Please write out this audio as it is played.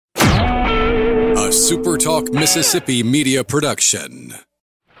A Super Talk Mississippi media production.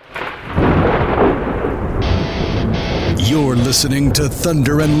 You're listening to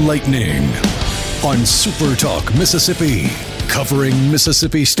Thunder and Lightning on Super Talk Mississippi, covering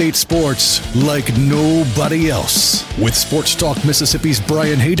Mississippi State sports like nobody else. With Sports Talk Mississippi's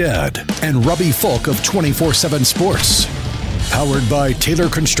Brian Haydad and Robbie Falk of 24/7 Sports. Powered by Taylor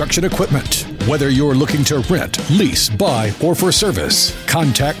Construction Equipment. Whether you're looking to rent, lease, buy, or for service,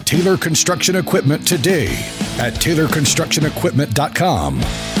 contact Taylor Construction Equipment today at TaylorConstructionEquipment.com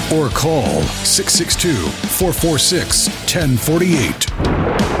or call 662-446-1048.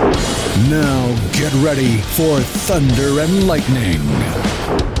 Now get ready for Thunder and Lightning.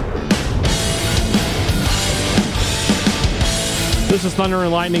 This is Thunder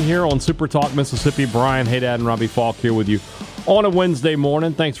and Lightning here on Super Talk Mississippi. Brian Haydad and Robbie Falk here with you on a Wednesday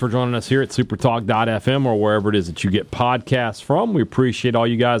morning. Thanks for joining us here at supertalk.fm or wherever it is that you get podcasts from. We appreciate all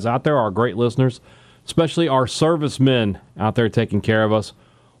you guys out there, our great listeners, especially our servicemen out there taking care of us.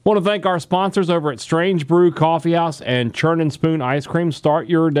 Want to thank our sponsors over at Strange Brew Coffee House and Churn and Spoon Ice Cream. Start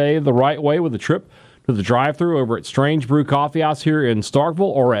your day the right way with a trip to the drive-thru over at Strange Brew Coffee House here in Starkville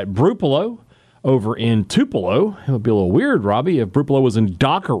or at Brupolo over in Tupelo. It would be a little weird, Robbie, if Brupolo was in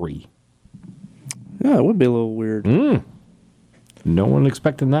Dockery. Yeah, it would be a little weird. No one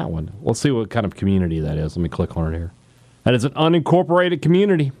expecting that one. Let's see what kind of community that is. Let me click on it here. That is an unincorporated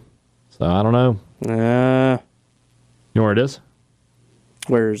community. So I don't know. You know where it is?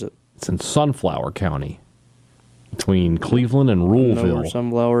 Where is it? It's in Sunflower County, between Cleveland and Ruleville. I know where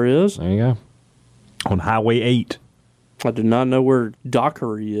Sunflower is. There you go. On Highway 8. I do not know where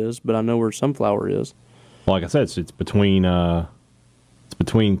Dockery is, but I know where Sunflower is. Well, like I said, it's between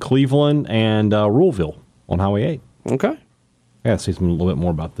Cleveland and Ruleville on Highway 8. Okay. I got to see a little bit more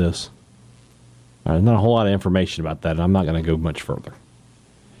about this. There's not a whole lot of information about that, and I'm not going to go much further.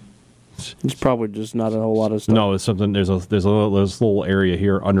 It's probably just not a whole lot of stuff. No, it's something. There's a little area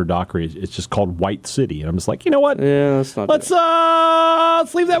here under Dockery. It's just called White City, and I'm just like, you know what? Yeah, that's not. Let's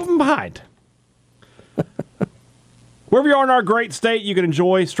leave that one behind. Wherever you are in our great state, you can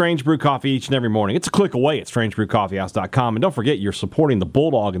enjoy Strange Brew Coffee each and every morning. It's a click away at strangebrewcoffeehouse.com. And don't forget, you're supporting the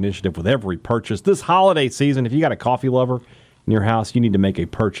Bulldog Initiative with every purchase. This holiday season, if you got a coffee lover in your house, you need to make a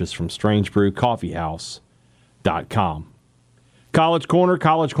purchase from strangebrewcoffeehouse.com. College Corner,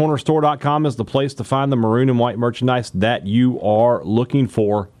 collegecornerstore.com is the place to find the maroon and white merchandise that you are looking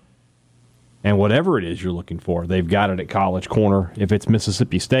for. And whatever it is you're looking for, they've got it at College Corner. If it's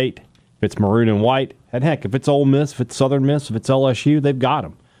Mississippi State, if it's maroon and white, and heck, if it's Ole Miss, if it's Southern Miss, if it's LSU, they've got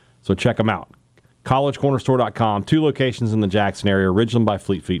them. So check them out. collegecornerstore.com, 2 locations in the Jackson area, Ridgeland by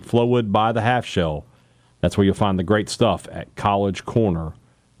Fleet Feet, Flowood by the Half Shell. That's where you'll find the great stuff at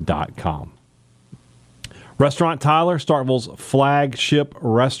collegecorner.com. Restaurant Tyler, Starkville's flagship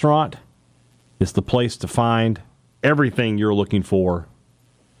restaurant, is the place to find everything you're looking for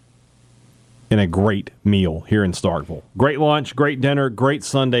in a great meal here in Starkville. Great lunch, great dinner, great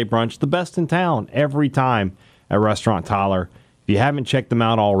Sunday brunch, the best in town every time at Restaurant Tyler. If you haven't checked them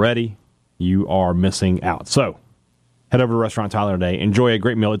out already, you are missing out. So head over to Restaurant Tyler today. Enjoy a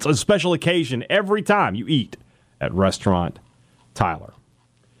great meal. It's a special occasion every time you eat at Restaurant Tyler.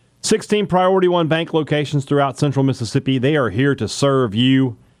 16 Priority One Bank locations throughout central Mississippi. They are here to serve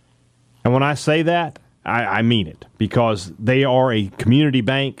you. And when I say that, I mean it, because they are a community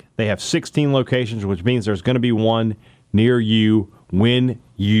bank. They have 16 locations, which means there's going to be one near you when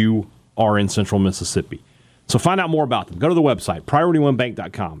you are in central Mississippi. So find out more about them. Go to the website,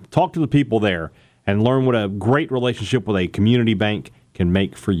 PriorityOneBank.com. Talk to the people there and learn what a great relationship with a community bank can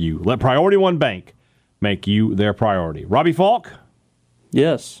make for you. Let Priority One Bank make you their priority. Robbie Falk?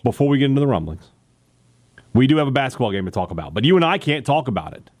 Yes. Before we get into the rumblings, we do have a basketball game to talk about, but you and I can't talk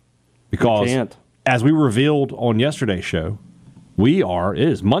about it because, we can't. As we revealed on yesterday's show, it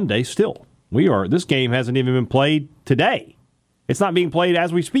is Monday still. This game hasn't even been played today. It's not being played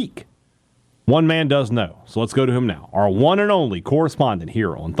as we speak. One man does know, so let's go to him now. Our one and only correspondent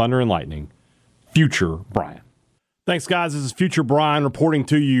here on Thunder and Lightning, Future Brian. Thanks, guys. This is Future Brian reporting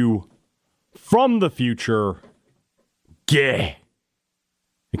to you from the future. Gah.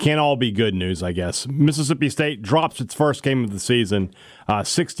 It can't all be good news, I guess. Mississippi State drops its first game of the season,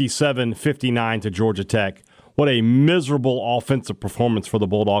 67-59 to Georgia Tech. What a miserable offensive performance for the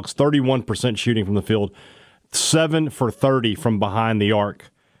Bulldogs. 31% shooting from the field, 7 for 30 from behind the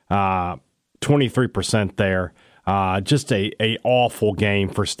arc, 23% there. Just a awful game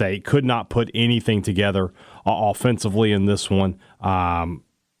for State. Could not put anything together offensively in this one.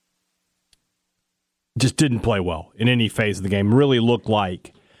 Just didn't play well in any phase of the game. Really looked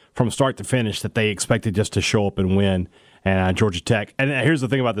like, from start to finish, that they expected just to show up and win. and Georgia Tech. And here's the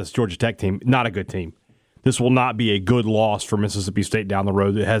thing about this Georgia Tech team, not a good team. This will not be a good loss for Mississippi State down the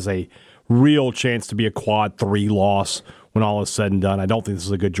road. It has a real chance to be a quad 3 loss when all is said and done. I don't think this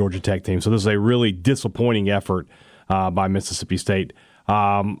is a good Georgia Tech team. So this is a really disappointing effort by Mississippi State.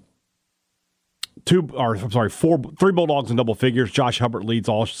 3 Bulldogs in double figures. Josh Hubbard leads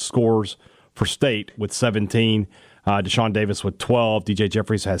all scores for State with 17. Deshaun Davis with 12. DJ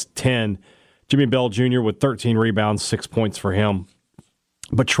Jeffries has 10. Jimmy Bell Jr. with 13 rebounds, 6 points for him.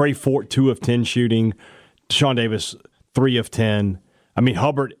 But Trey Fort, 2 of 10 shooting. Deshaun Davis, 3 of 10. I mean,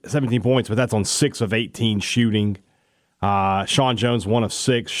 Hubbard, 17 points, but that's on 6 of 18 shooting. Sean Jones, 1 of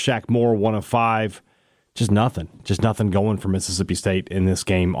 6. Shaq Moore, 1 of 5. Just nothing going for Mississippi State in this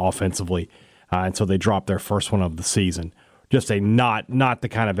game offensively. And so they dropped their first one of the season. Just a not the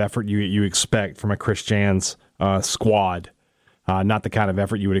kind of effort you expect from a Chris Jan's squad. Not the kind of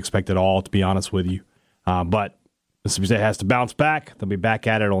effort you would expect at all, to be honest with you. But Mississippi State has to bounce back. They'll be back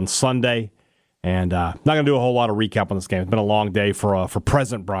at it on Sunday. And not going to do a whole lot of recap on this game. It's been a long day for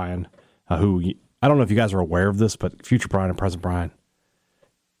present Brian, who I don't know if you guys are aware of this, but future Brian and present Brian,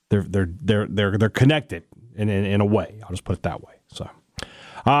 they're connected in a way. I'll just put it that way. So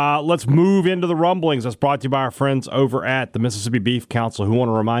let's move into the rumblings. That's brought to you by our friends over at the Mississippi Beef Council, who want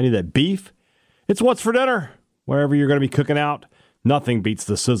to remind you that beef, it's what's for dinner. Wherever you're going to be cooking out, nothing beats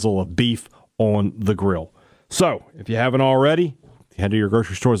the sizzle of beef on the grill. So if you haven't already, head to your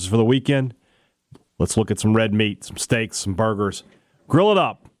grocery stores for the weekend. Let's look at some red meat, some steaks, some burgers. Grill it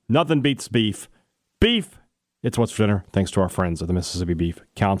up. Nothing beats beef. Beef, it's what's for dinner, thanks to our friends at the Mississippi Beef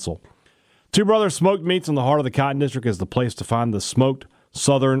Council. Two Brothers Smoked Meats in the heart of the Cotton District is the place to find the smoked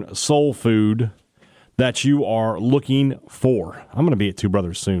Southern soul food that you are looking for. I'm going to be at Two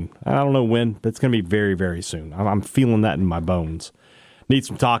Brothers soon. I don't know when, but it's going to be very, very soon. I'm feeling that in my bones. Need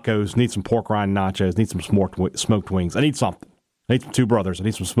some tacos, need some pork rind nachos, need some smoked wings. I need something. I need some Two Brothers. I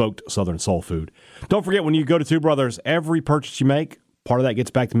need some smoked Southern soul food. Don't forget, when you go to Two Brothers, every purchase you make, part of that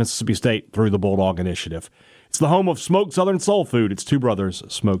gets back to Mississippi State through the Bulldog Initiative. It's the home of smoked Southern soul food. It's Two Brothers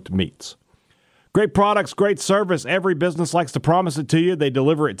Smoked Meats. Great products, great service. Every business likes to promise it to you. They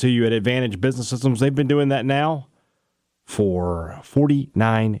deliver it to you at Advantage Business Systems. They've been doing that now for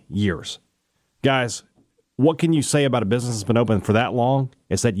 49 years. Guys, what can you say about a business that's been open for that long?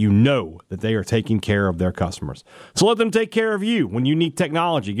 It's that you know that they are taking care of their customers. So let them take care of you. When you need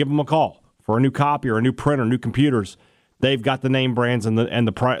technology, give them a call. For a new copy or a new printer, new computers, they've got the name brands and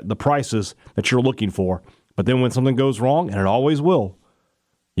the prices that you're looking for. But then when something goes wrong, and it always will,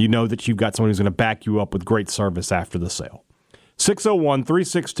 you know that you've got someone who's going to back you up with great service after the sale.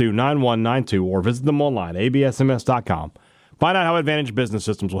 601-362-9192 or visit them online, absms.com. Find out how Advantage Business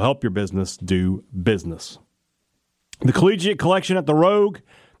Systems will help your business do business. The Collegiate Collection at the Rogue,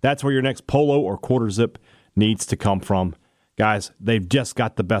 that's where your next polo or quarter zip needs to come from. Guys, they've just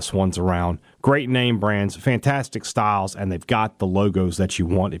got the best ones around. Great name brands, fantastic styles, and they've got the logos that you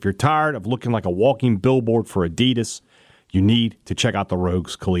want. If you're tired of looking like a walking billboard for Adidas, you need to check out the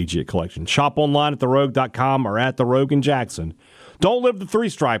Rogue's Collegiate Collection. Shop online at therogue.com or at the Rogue in Jackson. Don't live the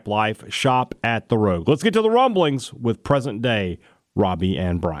three-stripe life. Shop at the Rogue. Let's get to the rumblings with present-day Robbie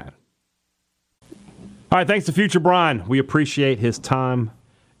and Brian. All right, thanks to future Brian. We appreciate his time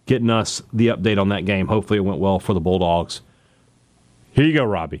getting us the update on that game. Hopefully it went well for the Bulldogs. Here you go,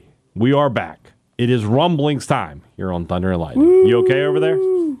 Robbie. We are back. It is rumblings time here on Thunder and Lightning. Woo! You okay over there?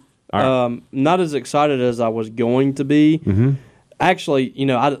 Right. Not as excited as I was going to be. Mm-hmm. Actually,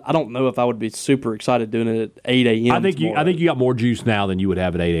 I don't know if I would be super excited doing it at 8 a.m. I think you got more juice now than you would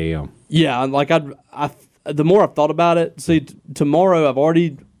have at 8 a.m. Yeah, like the more I've thought about it, see, tomorrow I've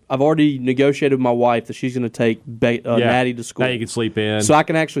already negotiated with my wife that she's going to take Natty to school. Now you can sleep in. So I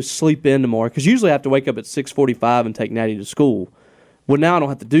can actually sleep in tomorrow, because usually I have to wake up at 6:45 and take Natty to school. Well, now I don't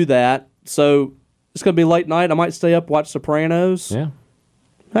have to do that, so it's going to be late night. I might stay up, watch Sopranos. Yeah.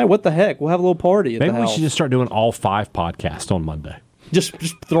 Hey, what the heck? We'll have a little party at the house. Maybe we should just start doing all 5 podcasts on Monday. Just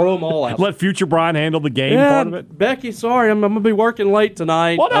throw them all out. Let future Brian handle the game part of it. Becky, sorry, I'm going to be working late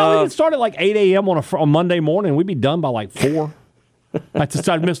tonight. Well, no, we can start at like 8 a.m. on Monday morning. We'd be done by like 4.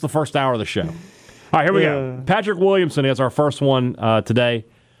 I'd miss the first hour of the show. All right, here we go. Patrick Williamson is our first one today.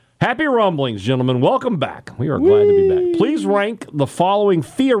 Happy rumblings, gentlemen. Welcome back. We are glad to be back. Please rank the following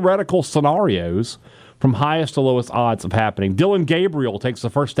theoretical scenarios from highest to lowest odds of happening. Dylan Gabriel takes the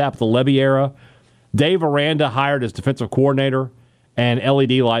first step of the Levy era. Dave Aranda hired as defensive coordinator, and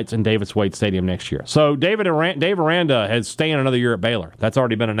LED lights in Davis Wade Stadium next year. So Dave Aranda has staying another year at Baylor. That's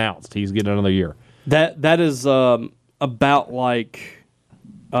already been announced. He's getting another year. That is about like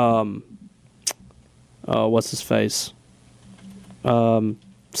what's his face?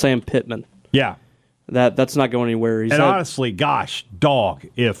 Sam Pittman. Yeah. That's not going anywhere. And honestly, gosh, dog,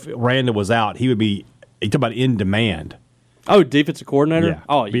 if Randa was out, he would be. You talk about in demand. Oh, defensive coordinator. Yeah,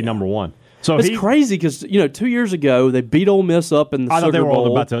 oh, be number one. So it's crazy because 2 years ago they beat Ole Miss up in the Sugar Bowl. I thought they were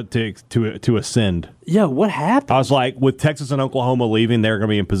all about to ascend. Yeah, what happened? I was like, with Texas and Oklahoma leaving, they're going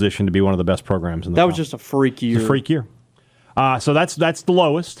to be in position to be one of the best programs in the. That was just a freak year. It's a freak year. So that's the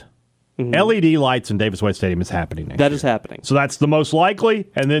lowest. Mm-hmm. LED lights in Davis Wade Stadium is happening next year. That is happening. So that's the most likely,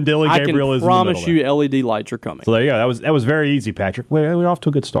 and then Dylan Gabriel is in the middle. I can promise you LED lights are coming. So there you go. That was very easy, Patrick. We're off to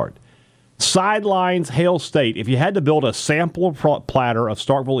a good start. Sidelines, Hail State. If you had to build a sample platter of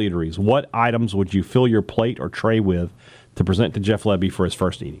Starkville eateries, what items would you fill your plate or tray with to present to Jeff Lebby for his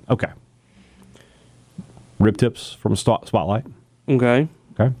first eating? Okay. Rib tips from a Spotlight. Okay.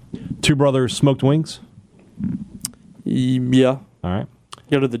 Two Brothers smoked wings. Yeah. All right.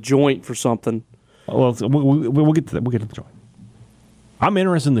 Go to the joint for something. Well, we'll get to that. We'll get to the joint. I'm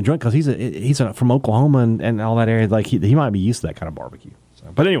interested in the joint because he's from Oklahoma and all that area. Like he might be used to that kind of barbecue.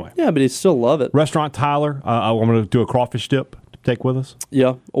 But anyway. Yeah, but he still love it. Restaurant Tyler, I'm going to do a crawfish dip to take with us.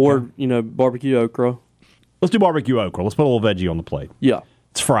 Yeah, or, barbecue okra. Let's do barbecue okra. Let's put a little veggie on the plate. Yeah.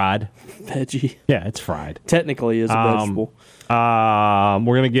 It's fried. Veggie. Yeah, it's fried. Technically is a vegetable. We're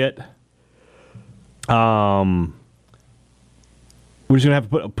going to get... we're just going to have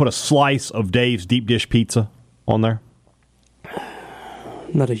to put a slice of Dave's deep dish pizza on there.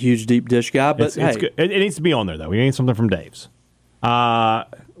 Not a huge deep dish guy, but it's good. It needs to be on there, though. We need something from Dave's. We're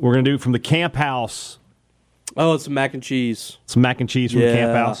going to do from the Camp House. Oh, it's some mac and cheese. Some mac and cheese from the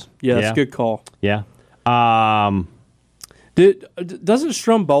Camp House. Yeah, that's a good call. Yeah. Doesn't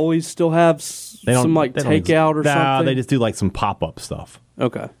Stromboli's still have some takeout or something? No, they just do like some pop-up stuff.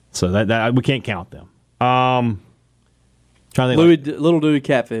 Okay. So that we can't count them. Trying to think Little Dewey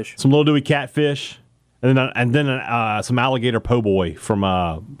catfish. Some Little Dewey catfish. And then some alligator po' boy from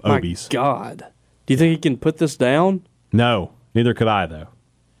Obie's. My God. Do you think he can put this down? No. Neither could I, though.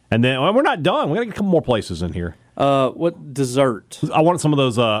 And then we're not done. We got to get a couple more places in here. What dessert? I want some of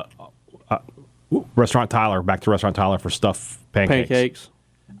those Restaurant Tyler, back to Restaurant Tyler for stuffed pancakes.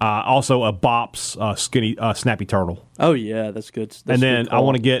 Also a Bop's skinny snappy turtle. Oh yeah, that's good. And then I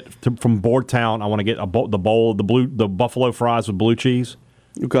want to get from Boardtown. I want to get the buffalo fries with blue cheese.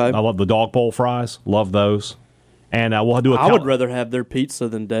 Okay. I love the dog bowl fries. Love those. And we'll do I would rather have their pizza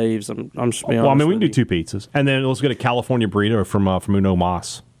than Dave's. I'm just being honest. Well, I mean, we can do two pizzas, and then let's get a California burrito from Uno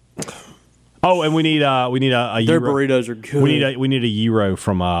Mas. Oh, and we need a their burritos are good. We need a gyro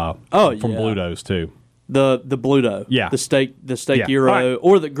from Bluto's too. The Bluto, yeah, the steak gyro, right.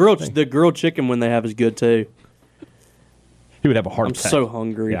 Or the grilled chicken when they have is good too. He would have a heart attack. I'm so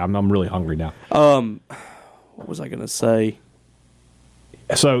hungry. Yeah, I'm really hungry now. What was I going to say?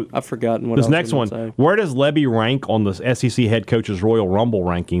 So I've forgotten what this I was next one. Say. Where does Lebby rank on the SEC head coaches Royal Rumble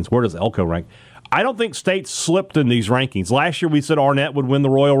rankings? Where does Elko rank? I don't think State slipped in these rankings. Last year we said Arnett would win the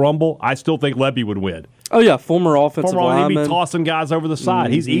Royal Rumble. I still think Lebby would win. Oh yeah, former offensive lineman. He'd be tossing guys over the side.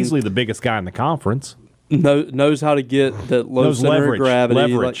 Mm-hmm. He's easily the biggest guy in the conference. Knows how to get the low center of gravity.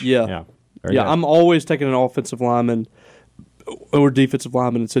 Leverage. Yeah. I'm always taking an offensive lineman or defensive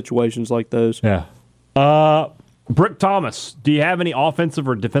lineman in situations like those. Yeah. Brick Thomas, do you have any offensive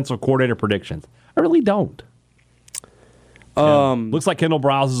or defensive coordinator predictions? I really don't. Looks like Kendall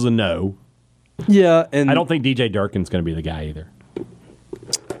Browse is a no. Yeah, and I don't think DJ Durkin's going to be the guy either.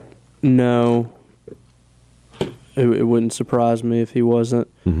 No. It wouldn't surprise me if he wasn't.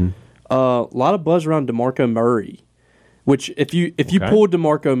 Mm-hmm. A lot of buzz around DeMarco Murray, which if you pull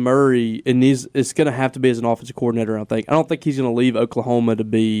DeMarco Murray, it's going to have to be as an offensive coordinator, I think. I don't think he's going to leave Oklahoma to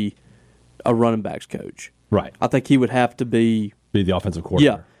be a running backs coach. Right. I think he would have to be the offensive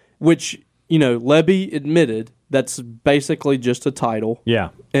coordinator. Yeah, which, Lebby admitted that's basically just a title. Yeah.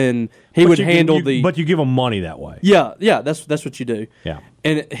 And he would handle But you give him money that way. Yeah, that's what you do. Yeah.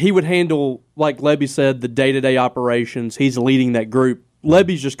 And he would handle, like Lebby said, the day-to-day operations. He's leading that group.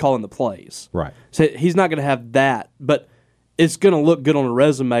 Lebby's just calling the plays. Right. So he's not going to have that, but it's going to look good on a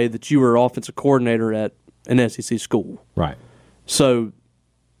resume that you were offensive coordinator at an SEC school. Right. So,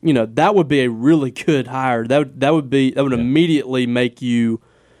 that would be a really good hire. That would immediately make you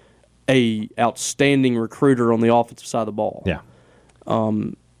a outstanding recruiter on the offensive side of the ball. Yeah.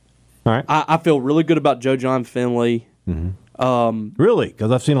 All right. I feel really good about Joe John Finley. Mm-hmm. Really?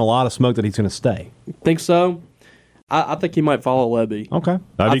 Because I've seen a lot of smoke that he's going to stay. Think so? I think he might follow Lebby. Okay.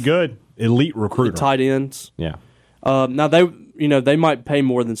 That'd be good. Elite recruiter. The tight ends. Yeah. Now they might pay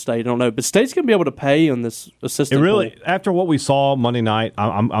more than State. I don't know, but State's going to be able to pay on this assistant. After what we saw Monday night,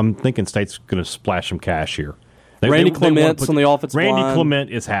 I'm thinking State's going to splash some cash here. Randy Clement's on the offensive line. Randy Clement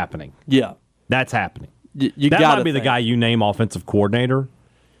is happening. Yeah, that's happening. That might be the guy you name offensive coordinator.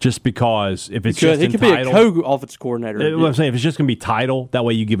 Just because if it's he just could be a co-offensive coordinator. What I'm saying, if it's just going to be title, that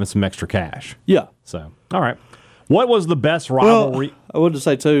way you give him some extra cash. Yeah. So, all right. What was the best rivalry? Well, I wanted to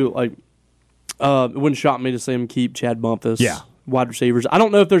say, too, like, it wouldn't shock me to see him keep Chad Bumpus. Yeah. Wide receivers. I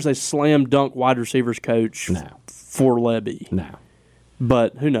don't know if there's a slam dunk wide receivers coach for Levy. No.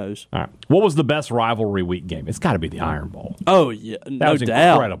 But who knows? All right. What was the best rivalry week game? It's got to be the Iron Bowl. Oh, yeah. That was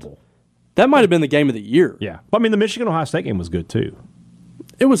doubt. incredible. That might have been the game of the year. Yeah. But, I mean, the Michigan-Ohio State game was good, too.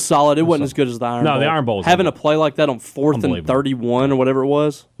 It was solid. It wasn't as good as the Iron Bowl. No, the Iron Bowl was having a play like that on 4th and 31 or whatever it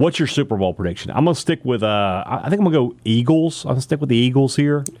was. What's your Super Bowl prediction? I'm going to stick with, I think I'm going to go Eagles. I'm going to stick with the Eagles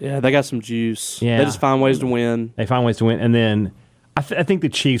here. Yeah, they got some juice. Yeah. They just find ways to win. They find ways to win. And then I think the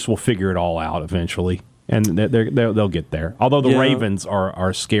Chiefs will figure it all out eventually. And they'll get there. Although the Ravens are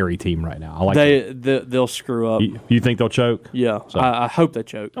a scary team right now. I like they'll screw up. You think they'll choke? Yeah, so. I hope they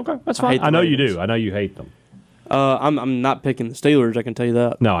choke. Okay, that's fine. I know Ravens. You do. I know you hate them. I'm not picking the Steelers. I can tell you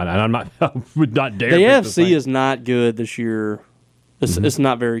that. No, and I'm not. I would not dare. The AFC is not good this year. It's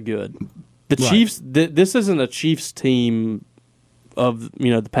not very good. The Chiefs. This isn't a Chiefs team of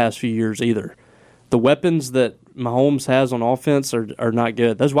the past few years either. The weapons that Mahomes has on offense are not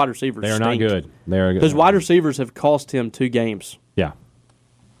good. Those wide receivers. They are stink. not good. They are good. Those wide receivers have cost him 2 games. Yeah.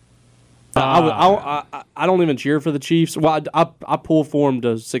 I don't even cheer for the Chiefs. Well, I pull for them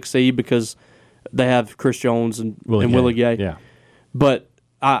to succeed because they have Chris Jones and Willie Gay. Yeah. But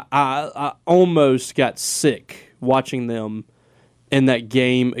I almost got sick watching them in that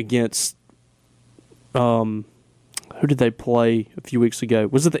game against who did they play a few weeks ago?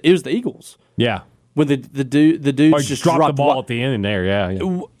 It was the Eagles. Yeah. When the dudes just dropped the ball at the end in there. Yeah.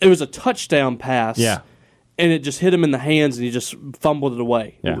 It was a touchdown pass. Yeah. And it just hit him in the hands, and he just fumbled it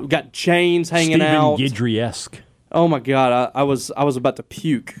away. Yeah. Got chains hanging out. Stephen Guidry-esque. Oh my God! I was about to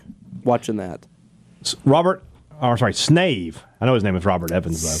puke watching that. Snave. I know his name is Robert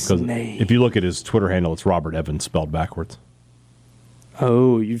Evans though, because if you look at his Twitter handle, it's Robert Evans spelled backwards.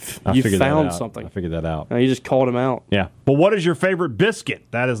 Oh, you found something. I figured that out. No, you just called him out. Yeah. But what is your favorite biscuit?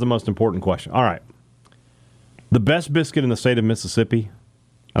 That is the most important question. All right. The best biscuit in the state of Mississippi,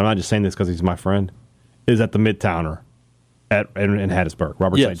 I'm not just saying this because he's my friend, is at the Midtowner in Hattiesburg,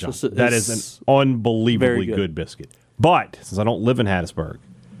 Robert St. John. That is an unbelievably good biscuit. But since I don't live in Hattiesburg,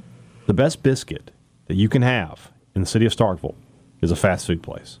 the best biscuit that you can have in the city of Starkville is a fast food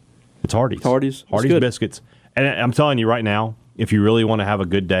place. It's Hardee's. Hardee's Biscuits. And I'm telling you right now, if you really want to have a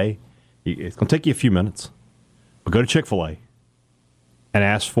good day, it's going to take you a few minutes. But go to Chick-fil-A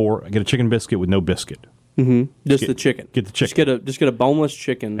and get a chicken biscuit with no biscuit. Mm-hmm. Just the chicken. Get the chicken. Just get a boneless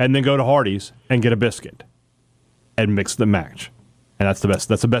chicken. And then go to Hardee's and get a biscuit and mix the match. And that's the best.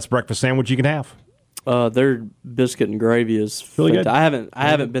 That's the best breakfast sandwich you can have. Their biscuit and gravy is really good. I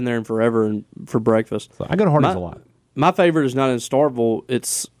haven't been there in forever for breakfast. So I go to Hardee's a lot. My favorite is not in Starkville.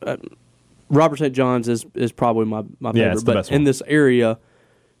 It's Robert St. John's is probably my favorite. Yeah, it's the best one. In this area,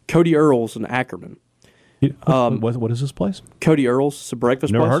 Cody Earl's in Ackerman. What is this place? Cody Earl's. It's a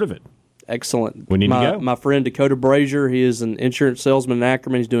breakfast place. Never heard of it. Excellent. We need to go. My friend Dakota Brazier, he is an insurance salesman in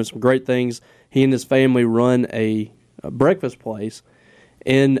Ackerman. He's doing some great things. He and his family run a breakfast place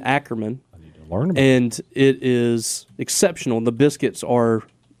in Ackerman. I need to learn about and it is exceptional. The biscuits are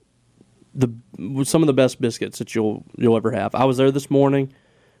some of the best biscuits that you'll ever have. I was there this morning.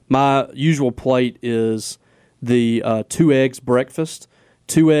 My usual plate is the 2 eggs breakfast,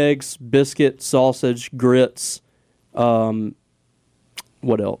 2 eggs, biscuit, sausage, grits. What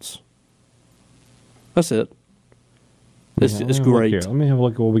else? That's it. It's great. Let me have a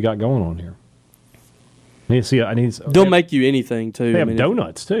look at what we got going on here. They'll make you anything too. They have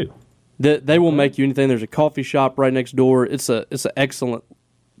donuts too. They will make you anything. There's a coffee shop right next door. It's an excellent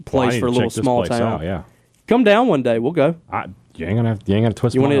place for a little small town. Out, yeah. Come down one day. We'll go. You ain't gonna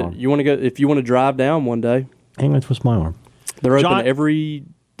twist my arm. You want to go if you want to drive down one day. I ain't gonna twist my arm. They're open every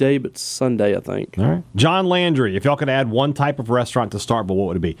day but Sunday, I think. All right. John Landry, if y'all could add one type of restaurant to Starkville, what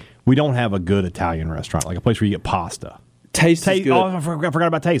would it be? We don't have a good Italian restaurant, like a place where you get pasta. Taste is good. Oh, I forgot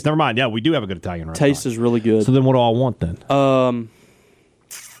about Taste. Never mind. Yeah, we do have a good Italian restaurant. Taste is really good. So then what do I want then? I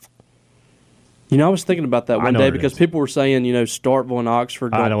was thinking about that one day because people were saying, Starkville and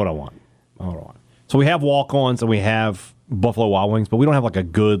Oxford. I know what I want. So we have walk-ons and we have Buffalo Wild Wings, but we don't have like a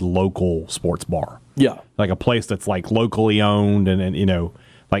good local sports bar. Yeah. Like a place that's like locally owned and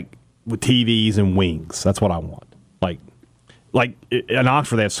like with TVs and wings. That's what I want. Like in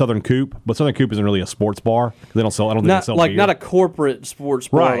Oxford, they have Southern Coop, but Southern Coop isn't really a sports bar. They don't sell. I don't think they sell beer. Not a corporate sports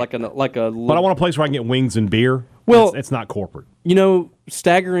bar, right? Like a. But I want a place where I can get wings and beer. Well, it's not corporate.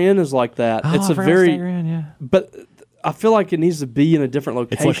 Stagger Inn is like that. Oh, it's Stagger Inn, yeah. But I feel like it needs to be in a different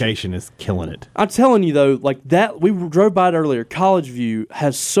location. Its location is killing it. I'm telling you though, like that we drove by it earlier. College View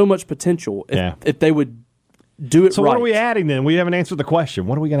has so much potential if they would do it. So right. what are we adding then? We haven't answered the question.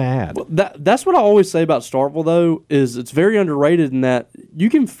 What are we going to add? Well, that's what I always say about Starkville though, is it's very underrated in that you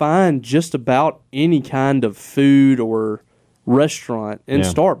can find just about any kind of food or restaurant in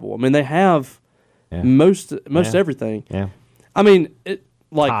Starkville. I mean, they have most everything. Yeah. I mean,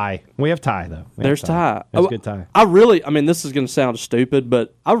 Thai. We have Thai though. There's Thai. That's good Thai. This is going to sound stupid,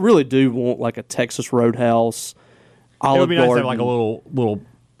 but I really do want like a Texas Roadhouse, Olive Garden. It would be nice to have like a little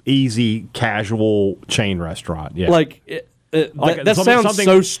easy, casual chain restaurant. Yeah, like that sounds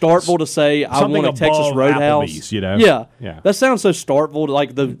so Starkville to say. I want a Texas Roadhouse. Applebee's, you know? Yeah. That sounds so Starkville.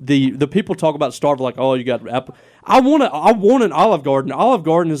 Like the people talk about Starkville like, oh, you got Apple. I want an Olive Garden. Olive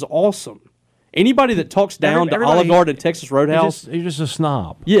Garden is awesome. Anybody that talks down to Olive Garden and Texas Roadhouse, you're just a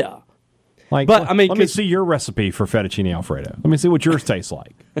snob. Yeah. Like, but I mean, let me see your recipe for fettuccine Alfredo. Let me see what yours tastes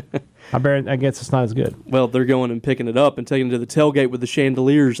like. I guess it's not as good. Well, they're going and picking it up and taking it to the tailgate with the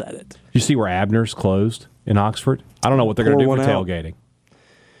chandeliers at it. You see where Abner's closed in Oxford? I don't know what they're going to do for tailgating.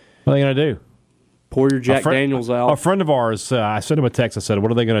 What are they going to do? Pour your Jack Daniels out. A friend of ours, I sent him a text. I said,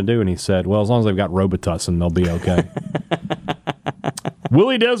 "What are they going to do?" And he said, "Well, as long as they've got Robitussin, they'll be okay."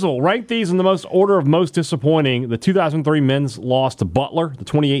 Willie Dizzle ranked these in the order of most disappointing. The 2003 men's loss to Butler, the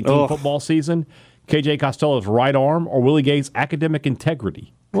 2018 football season, KJ Costello's right arm, or Willie Gay's academic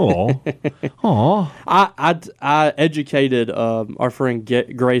integrity. Oh, I educated our friend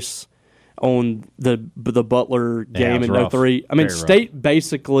Grace on the Butler game in 03. I mean, State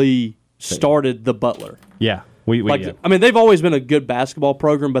basically started the Butler. Yeah. I mean, they've always been a good basketball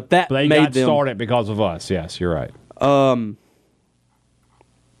program, but they made got them started because of us. Yes, you're right.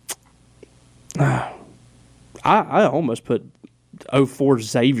 I almost put 04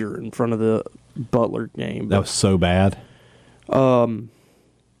 Xavier in front of the Butler game. That was so bad. The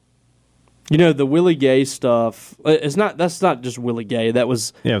Willie Gay stuff. That's not just Willie Gay. That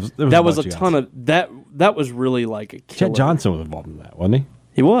was a ton of that. That was really like a killer. Chet Johnson was involved in that, wasn't he?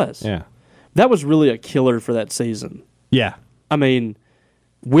 He was. Yeah. That was really a killer for that season. Yeah. I mean,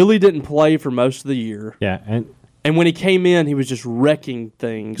 Willie didn't play for most of the year. Yeah, and when he came in, he was just wrecking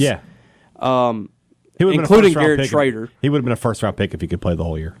things. Yeah. Including Garrett Schrader. He would have been a first-round pick if he could play the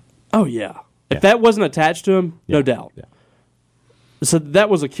whole year. Oh, yeah. If that wasn't attached to him, no doubt. Yeah. So that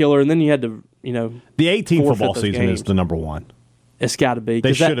was a killer, and then you had to, The 18 football season is the number one. It's got to be.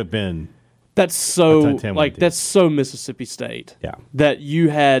 They should have been. That's so, that's so Mississippi State. Yeah. That you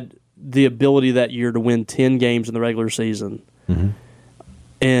had the ability that year to win 10 games in the regular season. Mm-hmm.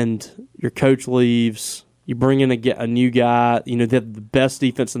 And your coach leaves. You bring in a new guy. They have the best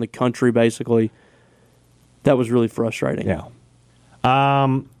defense in the country, basically. That was really frustrating. Yeah.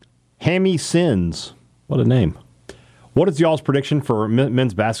 Hammy Sins. What a name. What is y'all's prediction for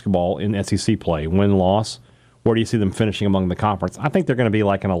men's basketball in SEC play? Win, loss? Where do you see them finishing among the conference? I think they're going to be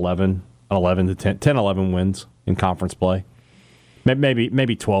like an 11 to 10, 11 wins in conference play.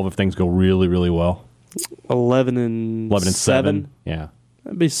 Maybe 12 if things go really, really well. 11 and 7. Yeah.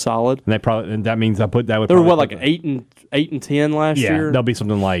 That'd be solid. And that means that would. They were like 8 and 10 last year. Yeah, they'll be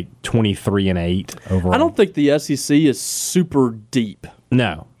something like 23 and 8 overall. I don't think the SEC is super deep.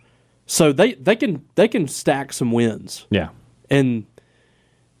 No. So they can stack some wins. Yeah. And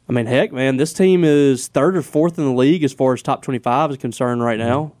I mean, heck, man, this team is 3rd or 4th in the league as far as top 25 is concerned right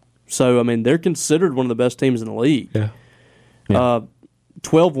now. So I mean, they're considered one of the best teams in the league. Yeah.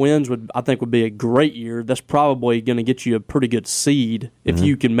 12 wins would be a great year. That's probably going to get you a pretty good seed if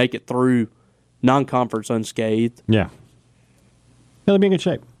you can make it through non-conference unscathed. Yeah. They'll be in good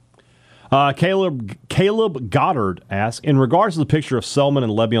shape. Caleb Goddard asks, in regards to the picture of Selman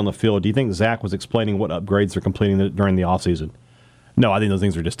and Levy on the field, do you think Zach was explaining what upgrades they're completing during the offseason? No, I think those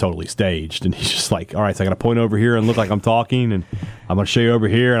things are just totally staged. And he's just like, all right, so I got to point over here and look like I'm talking, and I'm going to show you over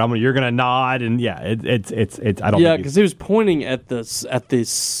here, and you're going to nod, and it's. I don't. Yeah, because he was pointing at this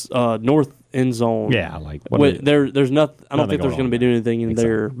north end zone. Yeah, like there's nothing. I don't think there's going to be doing anything in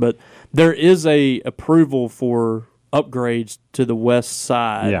there, but there is a approval for upgrades to the west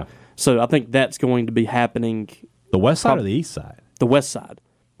side. Yeah. So I think that's going to be happening. The west side or the east side? The west side,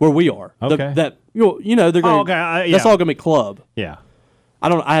 where we are. Okay. They're going. Oh, okay. That's all going to be club. Yeah.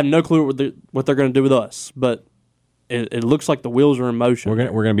 I have no clue what they're going to do with us, but it looks like the wheels are in motion. We're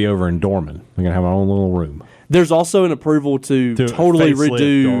going to be over in Dorman. We're going to have our own little room. There's also an approval to totally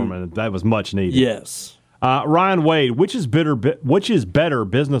redo Dorman. That was much needed. Yes. Ryan Wade, which is better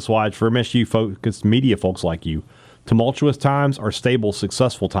business wise for MSU focused media folks like you? Tumultuous times or stable,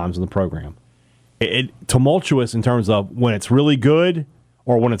 successful times in the program? Tumultuous in terms of when it's really good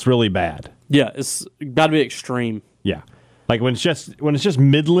or when it's really bad. Yeah, it's got to be extreme. Yeah. Like when it's just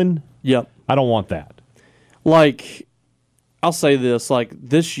Midland. Yep. I don't want that. Like, I'll say this: like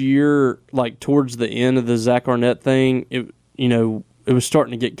this year, like towards the end of the Zach Arnett thing, it was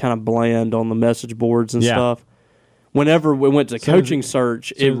starting to get kind of bland on the message boards and stuff. Whenever we went to coaching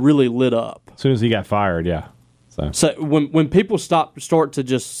search, it really lit up. As soon as he got fired, yeah. So when people start to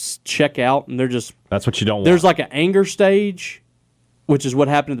just check out, and that's what you don't want. There's like an anger stage, which is what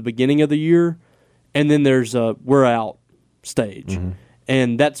happened at the beginning of the year, and then there's a we're out stage,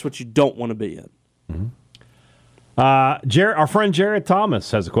 and that's what you don't want to be in. Our friend Jared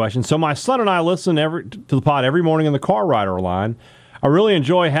Thomas has a question. So my son and I listen to the pod every morning in the car rider line. I really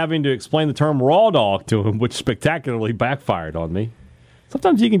enjoy having to explain the term raw dog to him, which spectacularly backfired on me.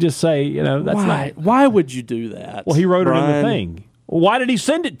 Sometimes you can just say, that's not. Why would you do that? Well, he wrote it in the thing. Why did he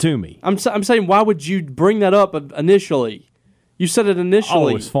send it to me? I'm saying, why would you bring that up initially? You said it initially. Oh,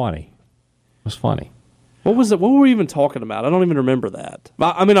 it was funny. What was it? What were we even talking about? I don't even remember that.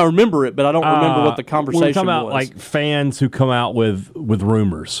 I mean, I remember it, but I don't remember what the conversation was. We're talking about like fans who come out with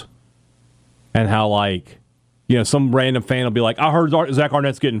rumors, and how some random fan will be like, "I heard Zach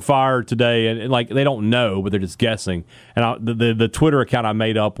Arnett's getting fired today," and like they don't know, but they're just guessing. And the Twitter account I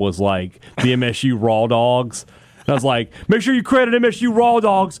made up was like the MSU Raw Dogs. And I was like, "Make sure you credit MSU Raw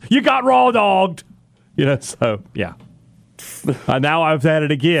Dogs. You got raw dogged." So yeah. Now I've had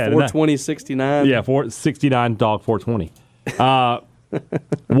it again. 420-69. Yeah, 469 dog 420.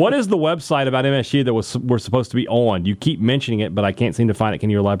 What is the website about MSU that we're supposed to be on? You keep mentioning it, but I can't seem to find it. Can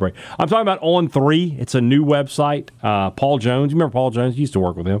you elaborate? I'm talking about On3. It's a new website. Paul Jones. You remember Paul Jones? You used to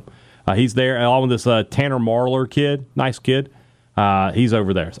work with him. He's there along with this Tanner Marler kid. Nice kid. He's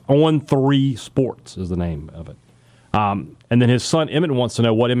over there. On3 Sports is the name of it. And then his son Emmett wants to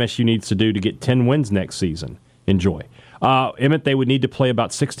know what MSU needs to do to get 10 wins next season. Enjoy. Emmett, they would need to play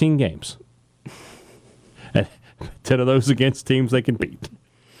about 16 games. 10 of those against teams they can beat.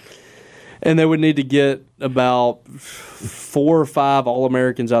 And they would need to get about 4 or 5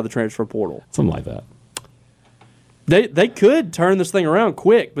 All-Americans out of the transfer portal. Something like that. They could turn this thing around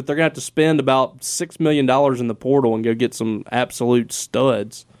quick, but they're going to have to spend about $6 million in the portal and go get some absolute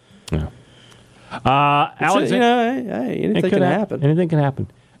studs. Yeah. Anything can happen. Anything can happen.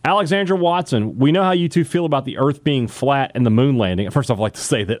 Alexandra Watson, we know how you two feel about the Earth being flat and the moon landing. First off, I'd like to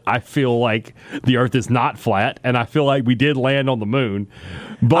say that I feel like the Earth is not flat, and I feel like we did land on the moon.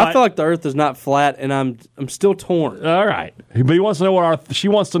 But I feel like the Earth is not flat, and I'm still torn. All right, but she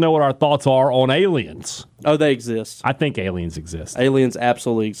wants to know what our thoughts are on aliens. Oh, they exist. I think aliens exist. Aliens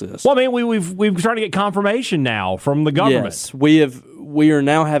absolutely exist. Well, I mean, we've trying to get confirmation now from the government. Yes, we are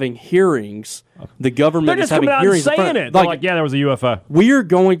now having hearings. The government is having hearings. They're just coming out and saying it. They're like, yeah, there was a UFO. We are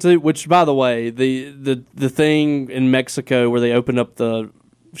going to, which, by the way, the thing in Mexico where they opened up the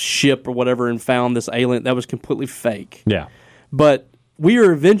ship or whatever and found this alien, that was completely fake. Yeah. But we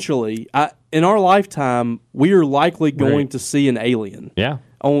are eventually, in our lifetime, we are likely going to see an alien. Yeah.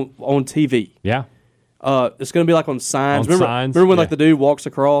 On TV. Yeah. It's going to be like on Signs. Signs. Remember when the dude walks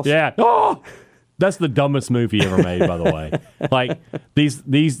across? Yeah. Oh! That's the dumbest movie ever made, by the way. Like these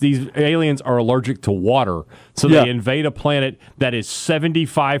aliens are allergic to water, so they invade a planet that is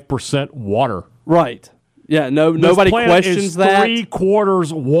 75% water. Right. Yeah. Nobody questions that.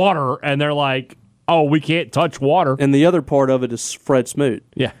 3/4 water, and they're like, "Oh, we can't touch water." And the other part of it is Fred Smoot.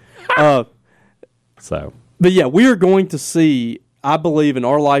 Yeah. But yeah, we are going to see. I believe in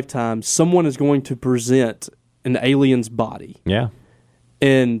our lifetime, someone is going to present an alien's body. Yeah.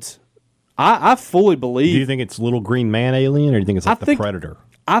 And I fully believe. Do you think it's Little Green Man alien, or do you think it's the Predator?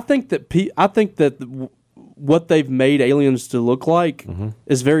 I think that what they've made aliens to look like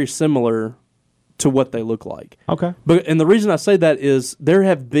is very similar to what they look like. Okay. And the reason I say that is there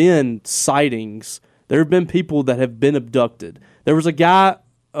have been sightings. There have been people that have been abducted. There was a guy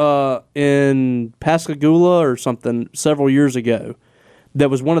in Pascagoula or something several years ago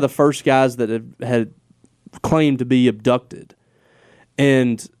that was one of the first guys that had claimed to be abducted.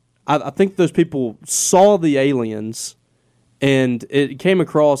 And I think those people saw the aliens, and it came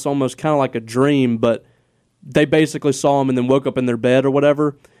across almost kind of like a dream, but they basically saw them and then woke up in their bed or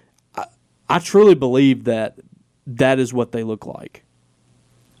whatever. I truly believe that is what they look like.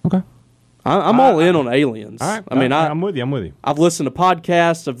 Okay. I'm all in on aliens. All right. I mean, I'm with you. I've listened to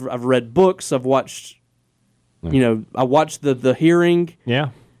podcasts. I've read books. I've watched, I watched the hearing. Yeah.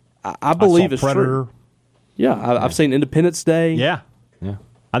 I believe it's Predator. true. Yeah. I've seen Independence Day. Yeah. Yeah.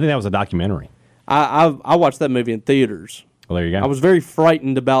 I think that was a documentary. I watched that movie in theaters. Well, there you go. I was very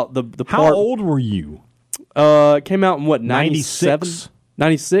frightened about the part. How old were you? It came out in what, 97?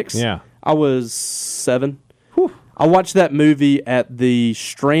 96? Yeah. I was 7. Whew. I watched that movie at the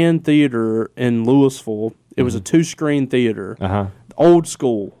Strand Theater in Louisville It was a 2-screen theater, Uh-huh. old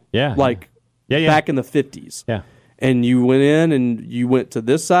school, Yeah. back in the 50s. Yeah. And you went in and you went to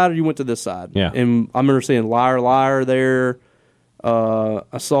this side or you went to this side. Yeah. And I remember seeing Liar Liar there.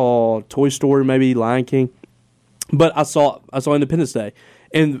 I saw Toy Story, maybe Lion King. But I saw Independence Day.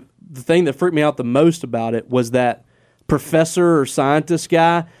 And the thing that freaked me out the most about it was that professor or scientist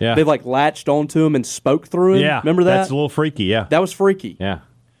guy, they latched onto him and spoke through him. Yeah. Remember that? That's a little freaky, yeah. That was freaky. Yeah.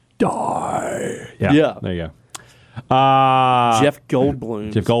 Die. Yeah. There you go. Jeff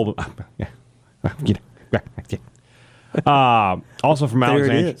Goldblum. Jeff Goldblum. Also from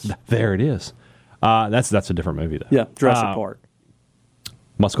Alexandria. There it is. That's a different movie, though. Yeah, Jurassic Park.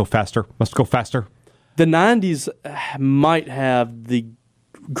 Must go faster. Must go faster. The 90s might have the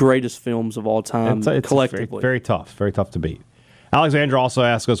greatest films of all time collectively. Very tough. Very tough to beat. Alexandra also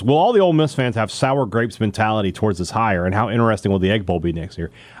asks us, will all the Ole Miss fans have sour grapes mentality towards this hire, and how interesting will the Egg Bowl be next year?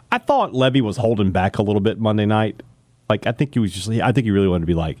 I thought Levy was holding back a little bit Monday night. I think he really wanted to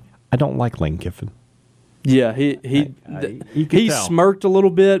be like, I don't like Lane Kiffin. Yeah, he smirked a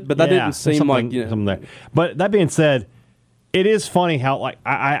little bit, but that didn't seem like something there. But that being said, it is funny how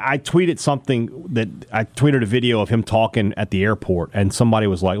I tweeted something that I tweeted a video of him talking at the airport, and somebody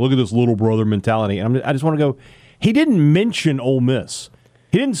was like, "Look at this little brother mentality." And I just want to go. He didn't mention Ole Miss.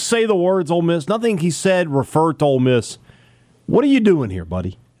 He didn't say the words Ole Miss. Nothing he said referred to Ole Miss. What are you doing here,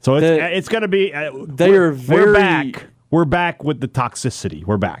 buddy? So it's going to be. We're back. We're back with the toxicity.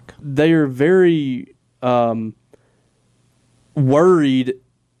 We're back. They are very worried.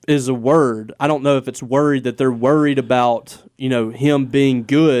 Is a word. I don't know if it's worried that they're worried about him being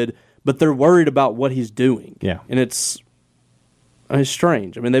good, but they're worried about what he's doing. Yeah, and it's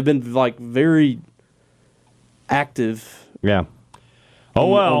strange. I mean, they've been very active. Yeah.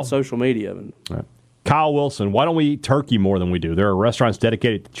 On social media. Right. Kyle Wilson, why don't we eat turkey more than we do? There are restaurants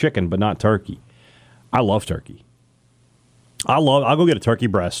dedicated to chicken, but not turkey. I love turkey. I'll go get a turkey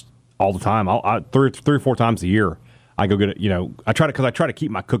breast all the time. Three or 4 times a year. I go get it. I try to keep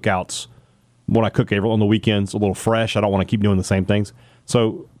my cookouts when I cook on the weekends a little fresh. I don't want to keep doing the same things.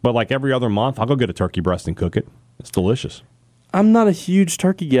 So, but like every other month, I'll go get a turkey breast and cook it. It's delicious. I'm not a huge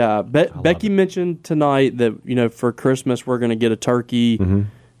turkey guy. Becky mentioned tonight that for Christmas we're going to get a turkey.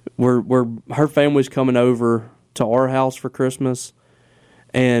 Mm-hmm. Her family's coming over to our house for Christmas,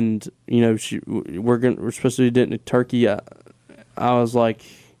 and we're supposed to do a turkey. I was like,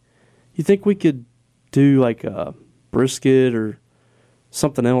 you think we could do like a brisket or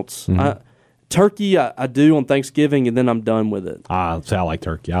something else? Mm-hmm. Turkey I do on Thanksgiving, and then I'm done with it. I like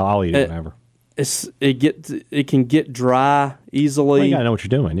turkey. I'll eat it whenever. It can get dry easily. Well, you gotta know what you're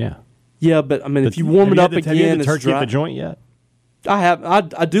doing, yeah. Yeah, but I mean, if you warm it up again, have you had the it's turkey dry. at the joint yet? I have.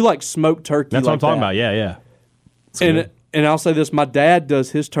 I do like smoked turkey. That's what I'm talking about. Yeah. And I'll say this: my dad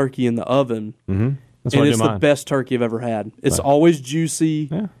does his turkey in the oven, and it's the best turkey I've ever had. It's always juicy.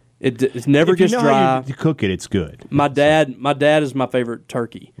 Yeah. It never gets dry. How you cook it, it's good. My dad is my favorite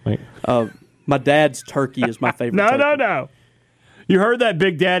turkey. My dad's turkey is my favorite. No. You heard that,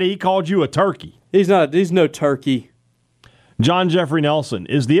 Big Daddy? He called you a turkey. He's not. He's no turkey. John Jeffrey Nelson,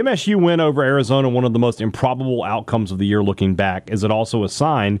 is the MSU win over Arizona one of the most improbable outcomes of the year looking back? Is it also a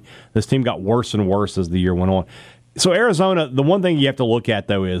sign this team got worse and worse as the year went on? So Arizona, the one thing you have to look at,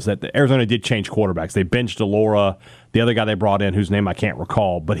 though, is that Arizona did change quarterbacks. They benched Delora, the other guy they brought in, whose name I can't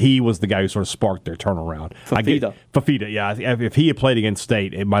recall, but he was the guy who sort of sparked their turnaround. Fafita, yeah. If he had played against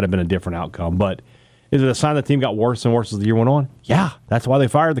State, it might have been a different outcome. But is it a sign the team got worse and worse as the year went on? Yeah, that's why they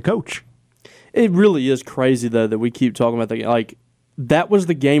fired the coach. It really is crazy, though, that we keep talking about that. Like, that was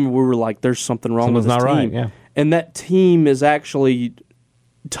the game where we were like, there's something wrong with this team. Right, yeah. And that team is actually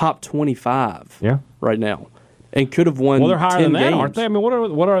top 25 right now. And could have won 10 Well, they're higher than that, games. Aren't they? I mean, what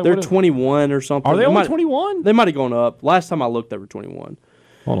are They're 21 or something. Are they only 21? They might have gone up. Last time I looked, they were 21.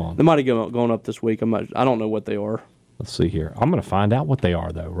 Hold on. They might have gone up this week. I don't know what they are. Let's see here. I'm going to find out what they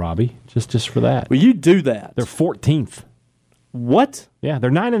are, though, Robbie, just for that. Well, you do that. They're 14th. What? Yeah,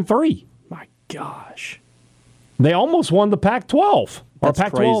 they're 9-3. My gosh. They almost won the Pac-12. That's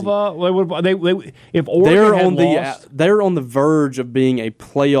Pac-12. If they're on the verge of being a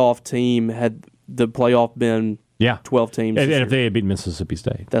playoff team had the playoff been 12 teams. And if they had beat Mississippi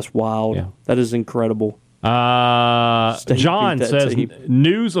State. That's wild. Yeah. That is incredible. John says,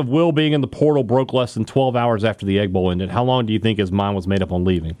 news of Will being in the portal broke less than 12 hours after the Egg Bowl ended. How long do you think his mind was made up on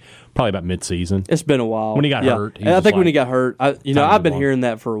leaving? Probably about mid-season. It's been a while. When he got hurt. I think when he got hurt, I've been hearing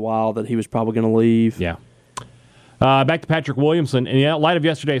that for a while, that he was probably going to leave. Yeah. Back to Patrick Williamson. In light of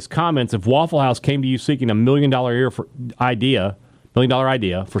yesterday's comments, if Waffle House came to you seeking $1 million idea, $1 million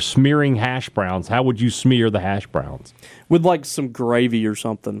idea for smearing hash browns. How would you smear the hash browns? With like some gravy or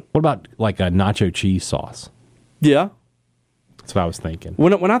something. What about like a nacho cheese sauce? Yeah. That's what I was thinking.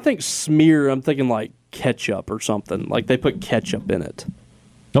 When I think smear, I'm thinking like ketchup or something. Like they put ketchup in it.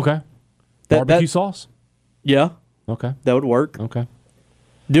 Okay. Barbecue sauce? Yeah. Okay. That would work. Okay.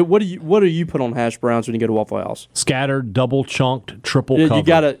 Dude, what do you put on hash browns when you go to Waffle House? Scattered, double chunked, triple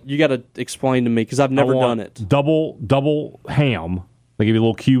covered. You gotta explain to me because I've never done it. Double ham. They give you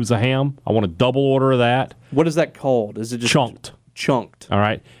little cubes of ham. I want a double order of that. What is that called? Is it just chunked? Chunked. All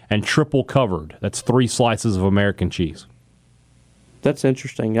right, and triple covered. That's 3 slices of American cheese. That's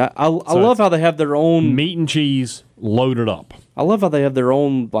interesting. I love how they have their own meat and cheese loaded up. I love how they have their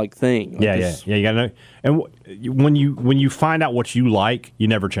own like thing. Like yeah. You gotta know. And when you find out what you like, you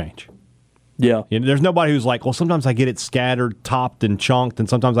never change. Yeah. There's nobody who's like, well, sometimes I get it scattered, topped, and chunked, and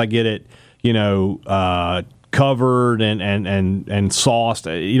sometimes I get it, covered and sauced.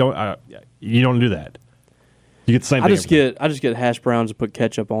 You don't do that. You get the same thing. I just get hash browns and put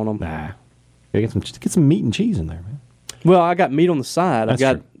ketchup on them. Nah. You get some meat and cheese in there, man. Well, I got meat on the side. I've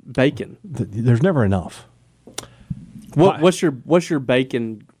got bacon. There's never enough. What's your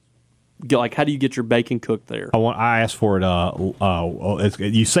bacon? Like, how do you get your bacon cooked there? I asked for it.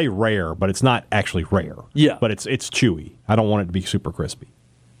 You say rare, but it's not actually rare. Yeah, but it's chewy. I don't want it to be super crispy.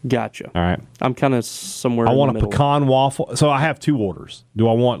 Gotcha. All right. I'm kind of somewhere. I want a pecan waffle. So I have 2 orders. Do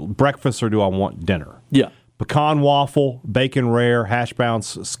I want breakfast or do I want dinner? Yeah. Pecan waffle, bacon rare, hash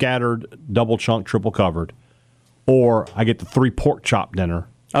browns scattered, double chunked, triple covered, or I get the 3 pork chop dinner.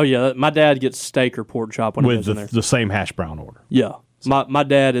 Oh yeah, my dad gets steak or pork chop when he goes in there. With the same hash brown order. Yeah, my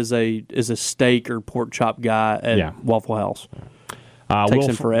dad is a steak or pork chop guy at Waffle House. Takes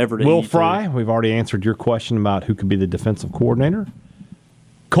him forever to eat. Will Fry, we've already answered your question about who could be the defensive coordinator.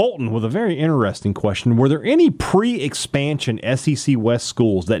 Colton with a very interesting question. Were there any pre-expansion SEC West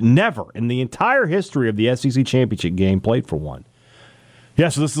schools that never in the entire history of the SEC championship game played for one? Yeah,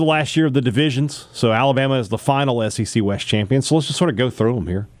 so this is the last year of the divisions. So Alabama is the final SEC West champion. So let's just sort of go through them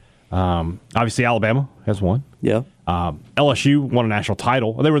here. Obviously, Alabama has won. Yeah. LSU won a national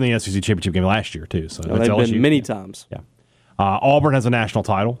title. They were in the SEC championship game last year, too. So they've LSU. been many times. Yeah. Auburn has a national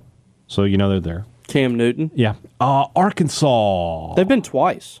title. So they're there. Cam Newton. Yeah. Arkansas. They've been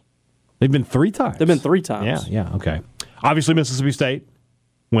twice. They've been 3 times. They've been 3 times. Yeah, okay. Obviously, Mississippi State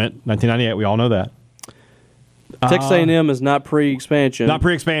went 1998. We all know that. Texas A&M is not pre-expansion. Not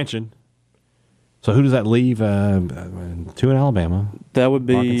pre-expansion. So who does that leave? 2 in Alabama. That would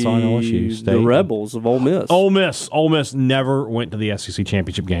be Arkansas and LSU. State. The Rebels of Ole Miss. Ole Miss never went to the SEC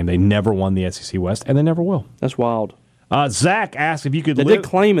championship game. They never won the SEC West, and they never will. That's wild. Zach asked if you could They did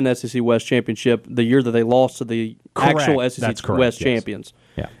claim an SEC West championship the year that they lost to the actual SEC West champions.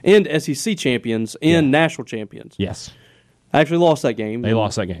 Yeah. And SEC champions and national champions. Yes. I actually lost that game. They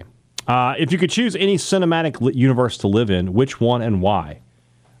lost that game. If you could choose any cinematic universe to live in, which one and why?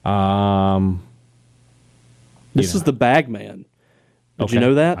 This is the Bagman. Did you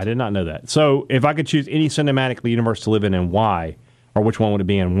know that? I did not know that. So if I could choose any cinematic universe to live in and why, or which one would it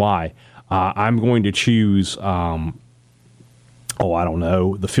be and why, I'm going to choose, I don't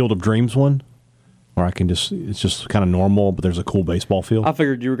know, the Field of Dreams one. Or I can it's just kind of normal, but there's a cool baseball field. I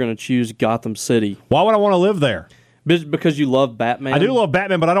figured you were going to choose Gotham City. Why would I want to live there? Because you love Batman? I do love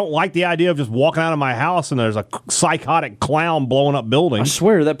Batman, but I don't like the idea of just walking out of my house and there's a psychotic clown blowing up buildings. I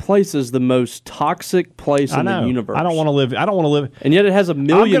swear, that place is the most toxic place in the universe. I don't want to live. And yet it has a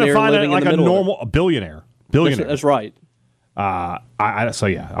millionaire living in the middle a billionaire. That's right. I'm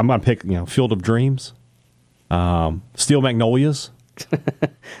going to pick Field of Dreams, Steel Magnolias.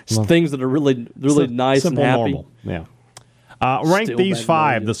 Things that are really nice and happy. Normal. Yeah. Rank these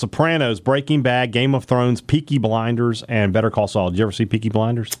 5: The Sopranos, Breaking Bad, Game of Thrones, Peaky Blinders, and Better Call Saul. Did you ever see Peaky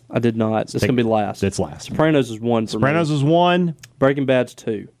Blinders? I did not. It's going to be last. It's last. Sopranos is 1 for Sopranos is 1. Breaking Bad's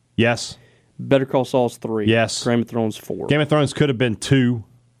 2. Yes. Better Call Saul's 3. Yes. Game of Thrones 4. Game of Thrones could have been 2,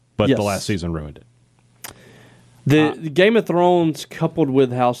 but the last season ruined it. The Game of Thrones coupled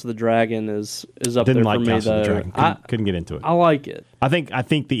with House of the Dragon is up there for me, House though. Of the Dragon. Couldn't get into it. I like it. I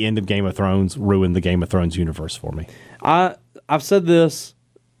think the end of Game of Thrones ruined the Game of Thrones universe for me. I've said this.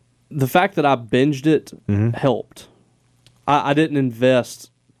 The fact that I binged it helped. I didn't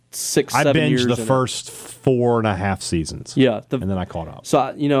invest 6-7 years in it. I binged the first 4.5 seasons. Yeah. And then I caught up. So,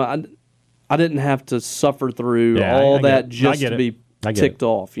 I didn't have to suffer through all that just to be ticked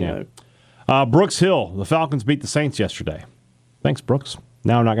off, you know. Brooks Hill, the Falcons beat the Saints yesterday. Thanks, Brooks.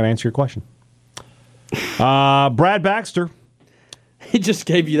 Now I'm not going to answer your question. Brad Baxter. He just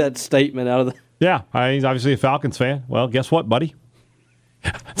gave you that statement out of the... Yeah, he's obviously a Falcons fan. Well, guess what, buddy?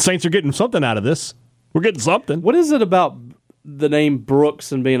 Saints are getting something out of this. We're getting something. What is it about the name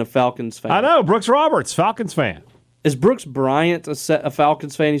Brooks and being a Falcons fan. I know, Brooks Roberts, Falcons fan. Is Brooks Bryant a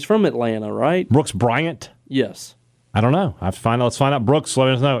Falcons fan? He's from Atlanta, right? Brooks Bryant? Yes. I don't know. Let's find out. Brooks, let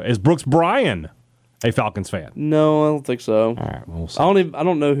us know. Is Brooks Bryan a Falcons fan? No, I don't think so. All right, we'll see. I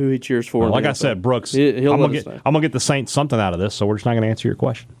don't know who he cheers for. Like I said, Brooks. I'm gonna get the Saints something out of this, so we're just not gonna answer your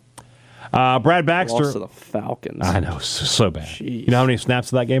question. Brad Baxter. Lost to the Falcons. I know, so bad. Jeez. You know how many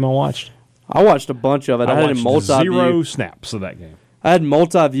snaps of that game I watched? I watched a bunch of it. I had watched zero snaps of that game. I had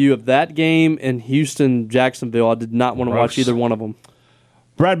multi-view of that game and Houston, Jacksonville. I did not want to watch either one of them.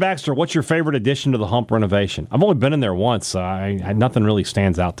 Brad Baxter, what's your favorite addition to the Hump renovation? I've only been in there once, so nothing really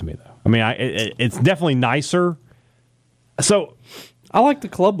stands out to me, though. I mean, it's definitely nicer. So, I like the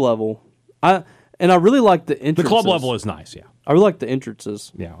club level. I really like the entrances. The club level is nice, yeah. I really like the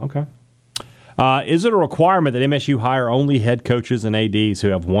entrances. Yeah, okay. Is it a requirement that MSU hire only head coaches and ADs who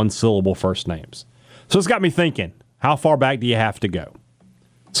have one-syllable first names? So it's got me thinking, how far back do you have to go?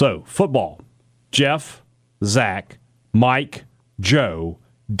 So, football, Jeff, Zach, Mike, Joe,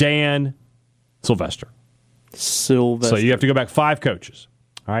 Dan, Sylvester. So you have to go back 5 coaches.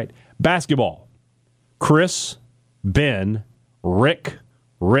 All right. Basketball, Chris, Ben, Rick,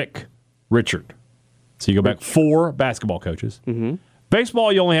 Richard. So you go back 4 basketball coaches. Mm-hmm.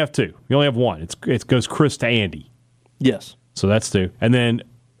 Baseball, you only have 2. You only have 1. It goes Chris to Andy. Yes. So that's 2. And then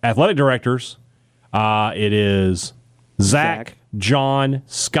athletic directors, it is Zach, John,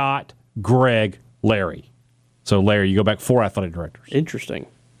 Scott, Greg, Larry. So Larry, you go back 4 athletic directors. Interesting.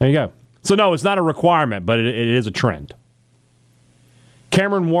 There you go. So no, it's not a requirement, but it is a trend.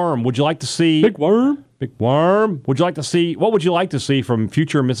 Cameron Worm, would you like to see... Big Worm? Big Worm. What would you like to see from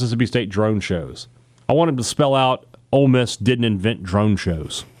future Mississippi State drone shows? I wanted to spell out Ole Miss didn't invent drone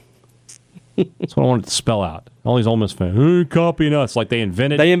shows. That's what I wanted to spell out. All these Ole Miss fans, copying us like they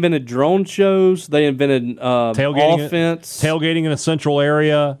invented. They invented drone shows. They invented offense. Tailgating in a central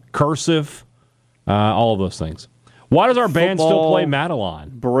area, cursive, all of those things. Why does our band still play Madelon?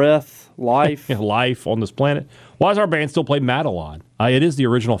 Breath, life. Life on this planet. Why does our band still play Madelon? It is the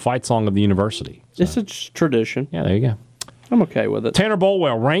original fight song of the university. So. It's a tradition. Yeah, there you go. I'm okay with it. Tanner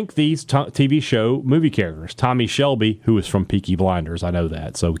Bolwell, rank these TV show movie characters. Tommy Shelby, who is from Peaky Blinders. I know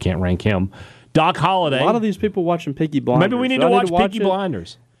that, so we can't rank him. Doc Holliday. A lot of these people watching Peaky Blinders. Maybe we need to watch Peaky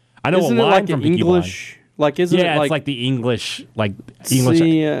Blinders. I know isn't a line it like from Peaky English? Isn't it it's like the English,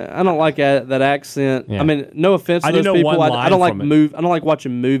 See, I don't like that accent. Yeah. I mean, no offense to those people. I don't like I don't like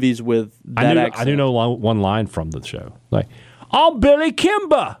watching movies with that accent. I do know one line from the show. Like, I'm Billy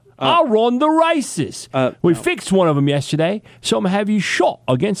Kimber. I'll run the races. We fixed one of them yesterday, so I'm going to have you shot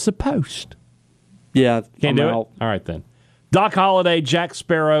against the post. Yeah. Can't do it? All right, then. Doc Holliday, Jack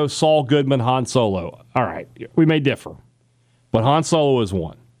Sparrow, Saul Goodman, Han Solo. All right, we may differ, but Han Solo is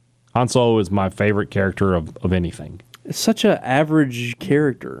one. Han Solo is my favorite character of anything. It's such an average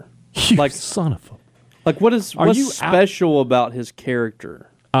character. You son of a... Like, what's special about his character?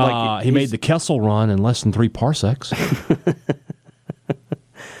 He made the Kessel Run in less than 3 parsecs.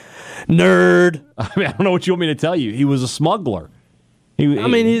 Nerd. I mean, I don't know what you want me to tell you. He was a smuggler.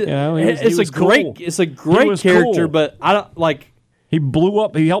 It's a great character, but I don't like. He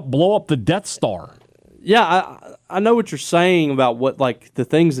helped blow up the Death Star. Yeah, I know what you're saying about what the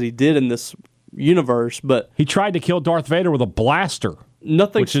things that he did in this universe, but he tried to kill Darth Vader with a blaster.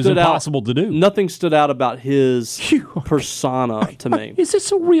 Which is impossible to do. Nothing stood out about his persona to me. Is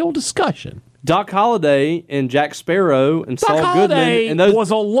this a real discussion? Doc Holliday and Jack Sparrow and Saul Goodman and those was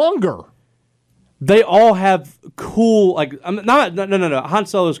a lunger. They all have cool no. Han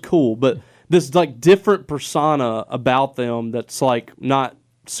Solo's cool, but this different persona about them that's not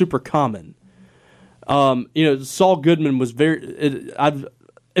super common. Saul Goodman was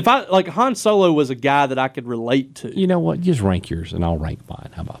Han Solo was a guy that I could relate to. You know what? Just rank yours and I'll rank mine.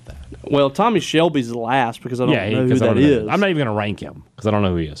 How about that? Well, Tommy Shelby's the last because I don't know who that is. I'm not even going to rank him because I don't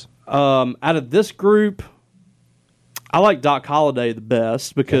know who he is. Out of this group, I like Doc Holliday the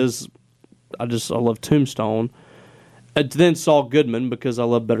best because I love Tombstone. Then Saul Goodman because I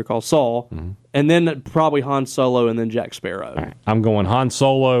love Better Call Saul. Mm-hmm. And then probably Han Solo and then Jack Sparrow. All right. I'm going Han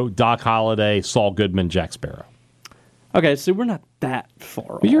Solo, Doc Holliday, Saul Goodman, Jack Sparrow. Okay, so we're not that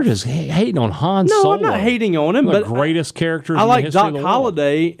far off. You're just hating on Han Solo. No, I'm not hating on him. But the greatest characters I in like the history Doc of the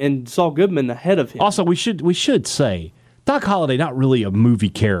Holliday world. and Saul Goodman ahead of him. Also, we should say Doc Holliday not really a movie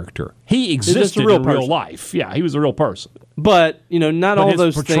character. He existed in real life. Yeah, he was a real person. But not all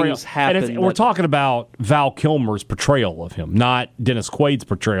those things happen. And we're talking about Val Kilmer's portrayal of him, not Dennis Quaid's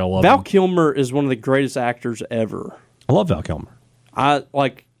portrayal of him. Val Kilmer is one of the greatest actors ever. I love Val Kilmer.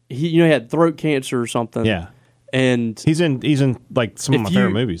 He had throat cancer or something. Yeah. And he's in like some of my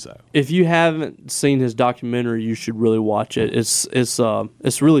favorite movies though. If you haven't seen his documentary, you should really watch it.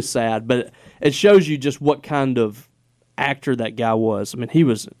 It's really sad, but it shows you just what kind of actor that guy was. I mean, he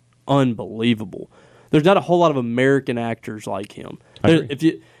was unbelievable. There's not a whole lot of American actors like him.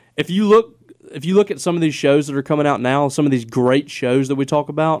 If you look at some of these shows that are coming out now, some of these great shows that we talk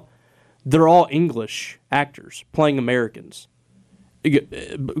about, they're all English actors playing Americans.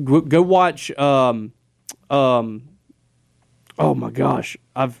 Go watch. Oh my gosh,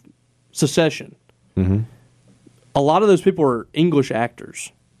 Succession. Mm-hmm. A lot of those people are English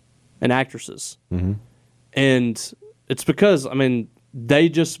actors and actresses, mm-hmm. and it's because they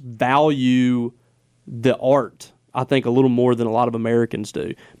just value the art. I think a little more than a lot of Americans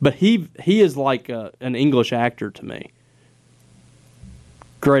do. But he is like an English actor to me.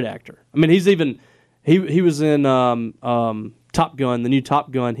 Great actor. I mean, he was in Top Gun, the new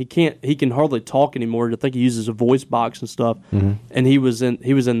Top Gun. He can hardly talk anymore. I think he uses a voice box and stuff. Mm-hmm. And he was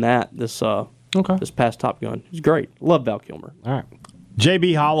in that this past Top Gun. He's great. Love Val Kilmer. All right.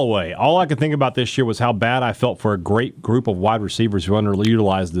 J.B. Holloway. All I could think about this year was how bad I felt for a great group of wide receivers who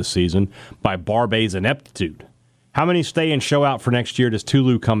underutilized this season by Barbay's ineptitude. How many stay and show out for next year? Does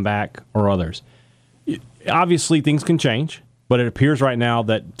Tulu come back or others? Obviously, things can change, but it appears right now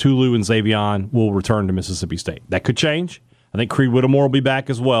that Tulu and Xavion will return to Mississippi State. That could change. I think Creed Whittemore will be back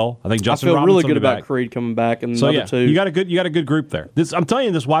as well. I think Justin Robinson really good will be about back. Creed coming back and another two. You got a good group there. I'm telling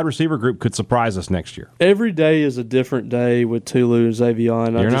you, this wide receiver group could surprise us next year. Every day is a different day with Tulu and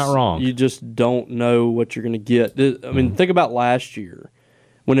Xavion. You're not wrong. You just don't know what you're going to get. I mean, think about last year.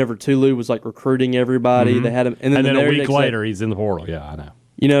 Whenever Tulu was like recruiting everybody, they had him, and then a week later he's in the portal. Yeah, I know.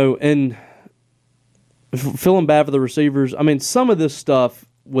 You know, and feeling bad for the receivers. I mean, some of this stuff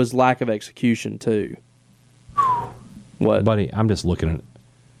was lack of execution too. What, buddy? I'm just looking at it.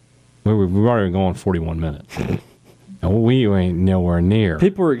 We've already gone 41 minutes, and we ain't nowhere near.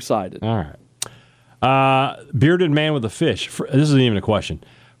 People are excited. All right. Bearded man with a fish. This isn't even a question.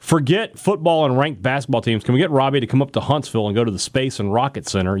 Forget football and ranked basketball teams. Can we get Robbie to come up to Huntsville and go to the Space and Rocket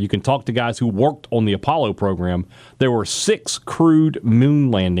Center? You can talk to guys who worked on the Apollo program. There were 6 crewed moon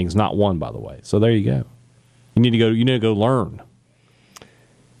landings, not 1, by the way. So there you go. You need to go learn.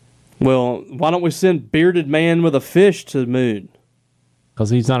 Well, why don't we send Bearded Man with a fish to the moon? Because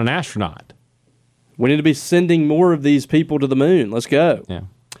he's not an astronaut. We need to be sending more of these people to the moon. Let's go. Yeah.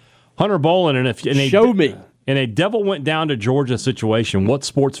 Hunter Bolin, show me. In a devil went down to Georgia situation, what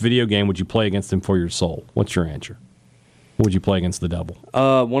sports video game would you play against him for your soul? What's your answer? What would you play against the devil?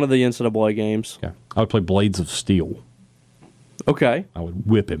 One of the NCAA games. Yeah. I would play Blades of Steel. Okay. I would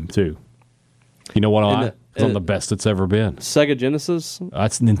whip him, too. You know what? I'm the best it's ever been. Sega Genesis?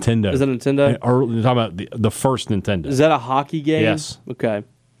 That's Nintendo. Is that Nintendo? You're talking about the first Nintendo. Is that a hockey game? Yes. Okay.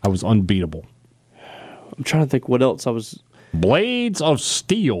 I was unbeatable. I'm trying to think what else I was... Blades of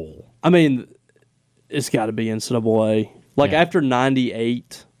Steel. I mean... It's got to be NCAA. Like after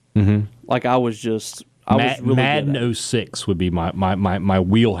 '98, like I was just was really Madden good at 06 would be my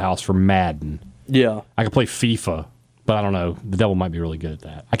wheelhouse for Madden. Yeah, I could play FIFA, but I don't know. The devil might be really good at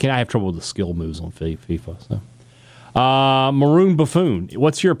that. I have trouble with the skill moves on FIFA. So, Maroon Buffoon.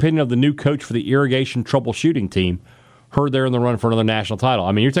 What's your opinion of the new coach for the irrigation troubleshooting team? Heard they're in the run for another national title.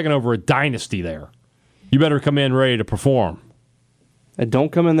 I mean, you're taking over a dynasty there. You better come in ready to perform. And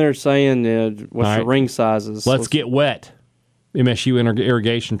don't come in there saying what's the ring sizes. Let's get wet. MSU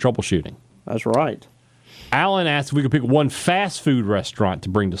irrigation troubleshooting. That's right. Alan asked if we could pick one fast food restaurant to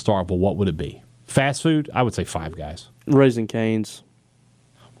bring to Starkville. What would it be? Fast food? I would say Five Guys. Raising Cane's.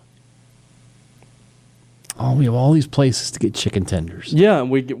 Oh, we have all these places to get chicken tenders. Yeah,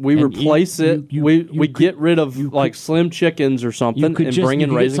 and we replace it. We get rid of like Slim Chickens or something and bring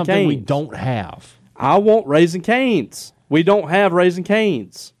in Raising Cane's. We don't have. I want Raising Cane's. We don't have Raising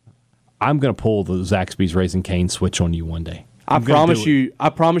Cane's. I'm going to pull the Zaxby's Raising Cane switch on you one day. I promise you.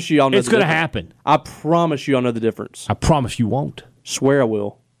 I'll know it's going to happen. I promise you I'll know the difference. I promise you won't. Swear I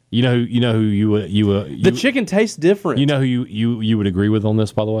will. You know who you the chicken tastes different. You know who you would agree with on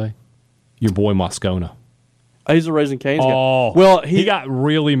this, by the way? Your boy Moscona. He's a Raising Cane's guy. Oh, well, he got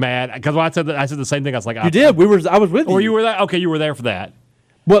really mad because when I said the same thing. I was like, "You did? I was with you." Or you were there? Okay, you were there for that.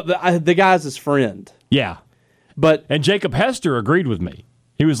 Well, the guy's his friend. Yeah. And Jacob Hester agreed with me.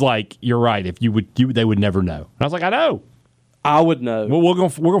 He was like, "You're right. If they would never know." And I was like, "I know. I would know." Well, we're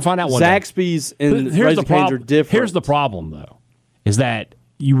gonna find out one day. Zaxby's and Raising Cane's are different. Here's the problem, though, is that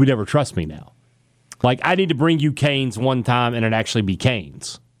you would never trust me now. Like, I need to bring you Cane's one time, and it actually be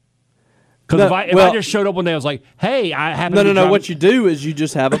Cane's. Because if I just showed up one day, I was like, "Hey, I happen to be No. What you do is you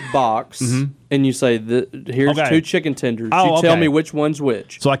just have a box, and you say, "Here's 2 chicken tenders. You tell me which one's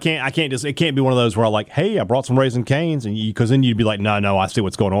which." So I can't just. It can't be one of those where I'm like, "Hey, I brought some Raising Cane's," and because then you'd be like, "No, I see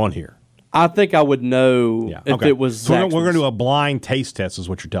what's going on here." I think I would know if it was. So we're going to do a blind taste test, is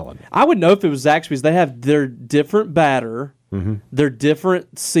what you're telling me. I would know if it was Zaxby's. They have their different batter, their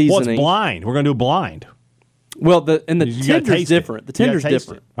different seasoning. Well, it's blind. We're going to do a blind. Well, the tender's different. The tender's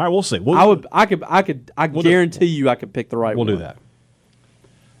different. All right, we'll see. I guarantee you, I could pick the right one. We'll do that.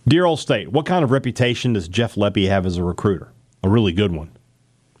 Dear Old State, what kind of reputation does Jeff Leppi have as a recruiter? A really good one.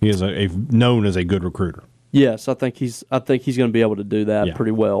 He is known as a good recruiter. Yes, I think he's going to be able to do that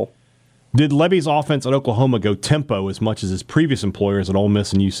pretty well. Did Leppi's offense at Oklahoma go tempo as much as his previous employers at Ole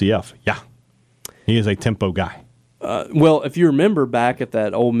Miss and UCF? Yeah, he is a tempo guy. Well, if you remember back at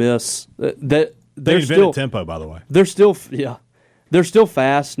that Ole Miss, They invented tempo, by the way. They're still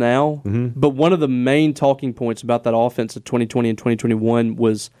fast now. But one of the main talking points about that offense of 2020 and 2021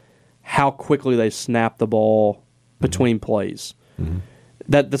 was how quickly they snap the ball between plays.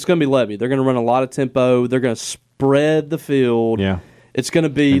 That's going to be Leppi. They're going to run a lot of tempo. They're going to spread the field. Yeah, it's going to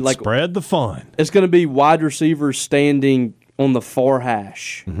be spread the fun. It's going to be wide receivers standing on the far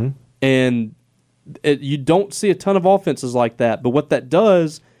hash, and you don't see a ton of offenses like that. But what that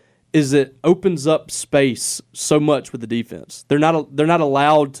does is it opens up space so much with the defense. They're not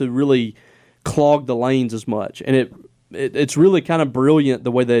allowed to really clog the lanes as much, and it's really kind of brilliant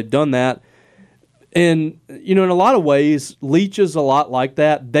the way they've done that. And in a lot of ways, Leach is a lot like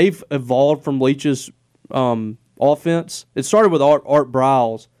that. They've evolved from Leach's offense. It started with Art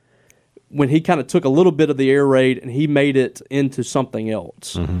Briles when he kind of took a little bit of the air raid and he made it into something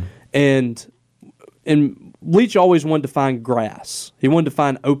else. And Leach always wanted to find grass. He wanted to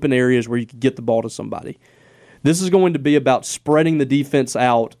find open areas where you could get the ball to somebody. This is going to be about spreading the defense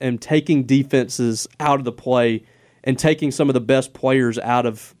out and taking defenses out of the play and taking some of the best players out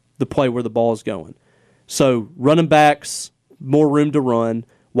of the play where the ball is going. So running backs, more room to run.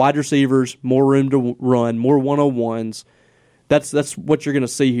 Wide receivers, more room to run. More one-on-ones. That's what you're going to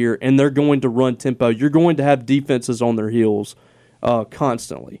see here, and they're going to run tempo. You're going to have defenses on their heels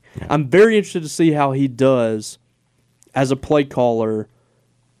constantly. Yeah. I'm very interested to see how he does as a play caller,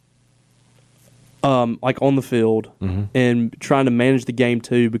 like on the field, and trying to manage the game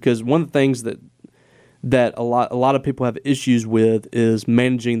too. Because one of the things that a lot of people have issues with is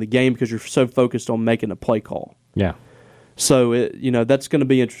managing the game because you're so focused on making a play call. Yeah. So that's going to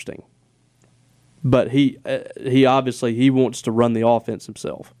be interesting. But he obviously wants to run the offense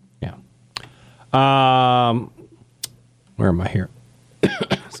himself. Yeah. Where am I here?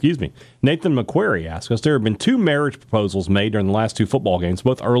 Excuse me. Nathan McQuarrie asks us, there have been 2 marriage proposals made during the last 2 football games,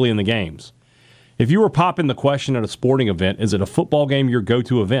 both early in the games. If you were popping the question at a sporting event, is it a football game your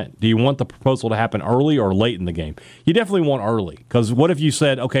go-to event? Do you want the proposal to happen early or late in the game? You definitely want early, because what if you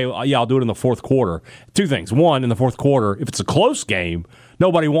said, okay, yeah, I'll do it in the fourth quarter? 2 things. One, in the fourth quarter, if it's a close game,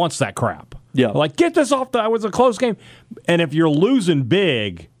 nobody wants that crap. Yeah. Like, get this off it was a close game. And if you're losing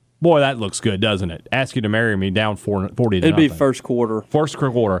big, boy, that looks good, doesn't it? Ask you to marry me down 40 to It'd be first quarter. First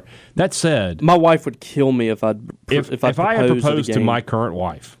quarter. That said, my wife would kill me if I had proposed to my current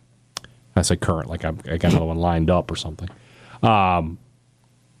wife. I say current, like I got another one lined up or something.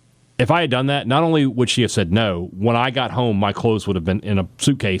 If I had done that, not only would she have said no, when I got home, my clothes would have been in a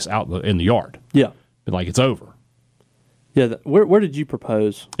suitcase out in the yard. Yeah. Been like, it's over. Yeah. Where did you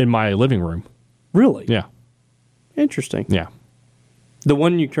propose? In my living room. Really? Yeah. Interesting. Yeah. The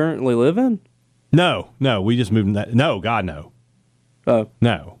one you currently live in? No. We just moved in that. No, God, no. Oh.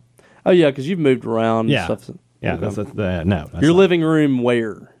 No. Oh, yeah, because you've moved around yeah. and stuff. Yeah. No. Your living room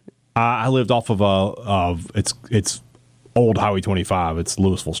where? I lived off of it's old Highway 25. It's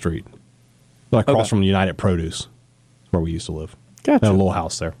Louisville Street, across from United Produce, where we used to live. Gotcha. Had a little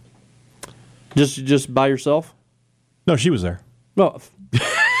house there. Just by yourself? No, she was there. Oh,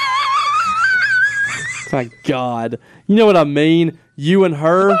 my God! You know what I mean? You and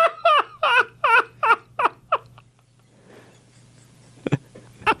her.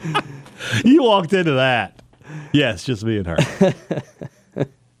 You walked into that. Yes, just me and her.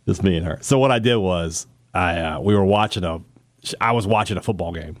 Just me and her. So what I did was I was watching a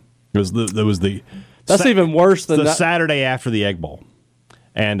football game. That's even worse than the that. Saturday after the Egg Bowl,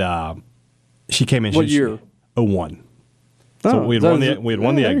 and she came in. What year? 2001. So we had won the Egg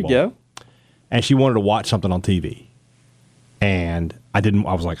Bowl. There you go. And she wanted to watch something on TV, and I didn't.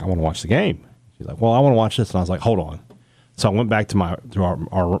 I was like, I want to watch the game. She's like, well, I want to watch this, and I was like, hold on. So I went back to my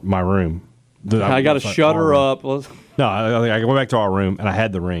room. I got to shut her up. No, I go back to our room, and I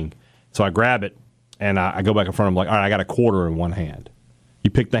had the ring. So I grab it, and I go back in front of him like, all right, I got a quarter in one hand. You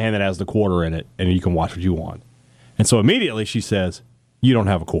pick the hand that has the quarter in it, and you can watch what you want. And so immediately she says, you don't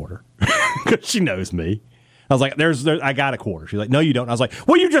have a quarter. Because she knows me. I was like, I got a quarter. She's like, no, you don't. I was like,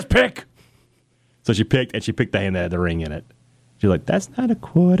 well, you just pick. So she picked the hand that had the ring in it. She's like, that's not a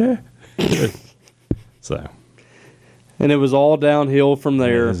quarter. So. And it was all downhill from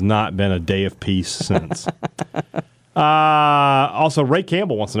there. It has not been a day of peace since. Also, Ray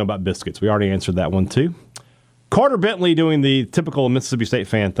Campbell wants to know about biscuits. We already answered that one, too. Carter Bentley doing the typical Mississippi State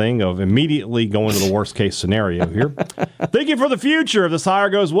fan thing of immediately going to the worst-case scenario here. Thinking for the future, if this hire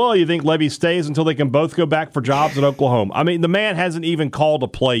goes well, you think Levy stays until they can both go back for jobs at Oklahoma? I mean, the man hasn't even called a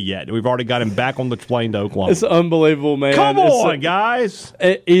play yet. We've already got him back on the plane to Oklahoma. It's unbelievable, man. Come on, guys.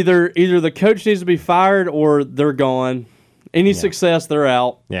 Either the coach needs to be fired or they're gone. Any success, they're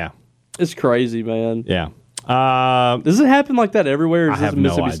out. Yeah. It's crazy, man. Yeah. Does it happen like that everywhere? Or is I have this a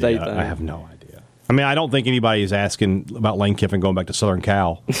Mississippi no State idea. thing? I have no idea. I mean, I don't think anybody is asking about Lane Kiffin going back to Southern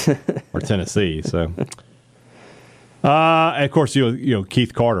Cal or Tennessee. So, of course, you know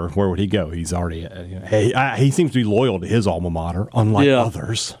Keith Carter. Where would he go? He's already. He seems to be loyal to his alma mater, unlike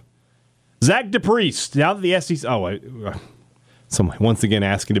others. Zach DePriest. Now that the SEC. Oh, wait. Someone once again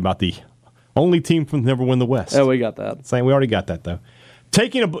asking about the only team from never win the West. Oh, we got that. Saying we already got that though.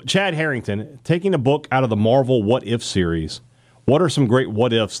 Chad Harrington taking a book out of the Marvel What If series. What are some great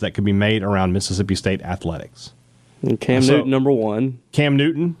what ifs that could be made around Mississippi State athletics? And Cam Newton, number one. Cam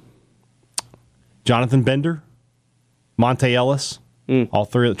Newton, Jonathan Bender, Monte Ellis, all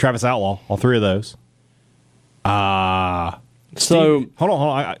three. Travis Outlaw, all three of those. So hold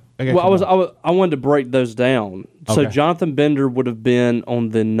on. I wanted to break those down. So Jonathan Bender would have been on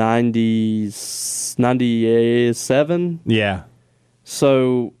the 97. Yeah.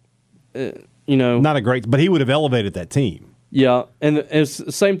 So, not a great, but he would have elevated that team. Yeah, and it's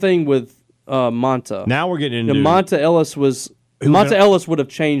the same thing with Monta. Now we're getting into Monta Ellis Ellis would have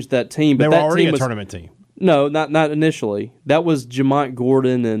changed that team, but they were that already team a tournament team. No, not initially. That was Jamont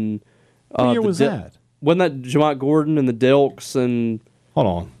Gordon and what year was that? Wasn't that Jamont Gordon and the Delks and hold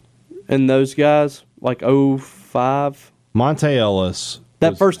on and those guys like 05? Monte Ellis.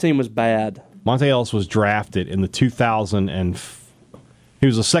 That first team was bad. Monte Ellis was drafted in the 2000 and he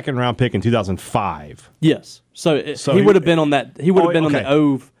was a second round pick in 2005. Yes. So he would have been on that. He would have been on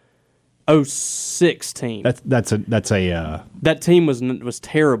the 06 team. That team was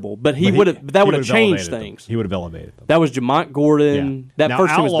terrible, but that would have changed things. He would have elevated them. That was Jamont Gordon. Yeah. That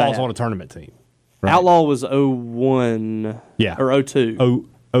first team was bad. Outlaw's on a tournament team. Right? Outlaw was 01. Yeah. Or 02.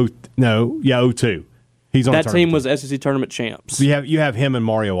 02. He's on that team was SEC tournament champs. So you have him and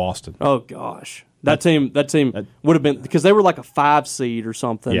Mario Austin. Oh gosh. That team would have been because they were like a 5 seed or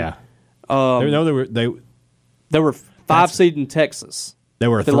something. Yeah. They were 5 seed in Texas. They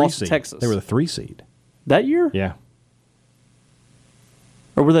were a 3 lost seed. To Texas. They were the 3 seed. That year? Yeah.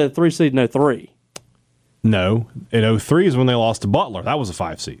 Or were they a 3 seed in 03? No. In 03 is when they lost to Butler. That was a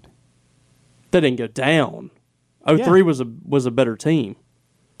 5 seed. They didn't go down. 03 was a better team.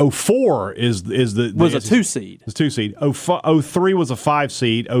 04 was a 2 seed. It was 2 seed. 03 was a 5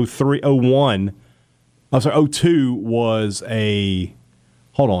 seed. 01. I'm sorry. 02 was a.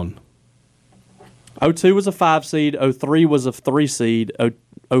 Hold on. 02 was a 5 seed. 03 was a 3 seed.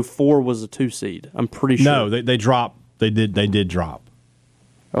 04 was a 2 seed. I'm pretty sure. No, they dropped. They did drop.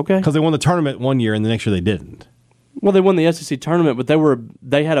 Okay. Because they won the tournament one year and the next year they didn't. Well, they won the SEC tournament, but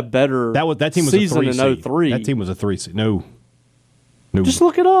they had a better that team was season a 3 in 03. That team was a 3 seed. No. Just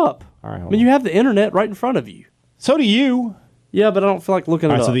look it up. All right. You have the internet right in front of you. So do you. Yeah, but I don't feel like looking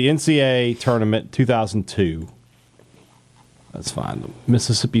it up. So the NCAA tournament 2002. That's fine.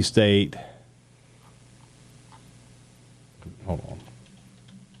 Mississippi State. Hold on.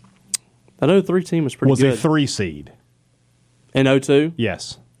 That 03 team was pretty good. Was a 3 seed. In 02?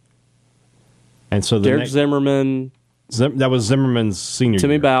 Yes. And so Derek Zimmerman. That was Zimmerman's senior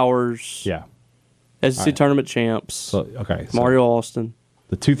Timmy year. Bowers. Yeah. SEC tournament champs. So Mario Austin.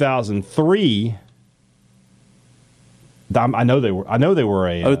 The 2003. I know they were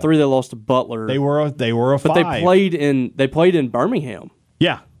a 03 they lost to Butler. They were a 5. But they played in Birmingham.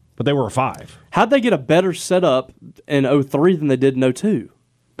 Yeah, but they were a 5. How'd they get a better setup in 03 than they did in 02?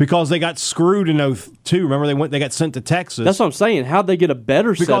 Because they got screwed in 02. Remember they got sent to Texas. That's what I'm saying. How'd they get a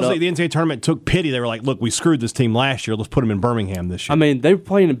better setup? Because the NCAA tournament took pity. They were like, look, we screwed this team last year. Let's put them in Birmingham this year. I mean, they were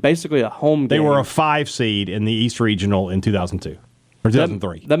playing in basically a home game. They were a 5 seed in the East Regional in 2002. Or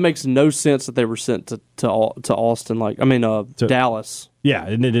 2003. That makes no sense that they were sent to Austin. Dallas. Yeah,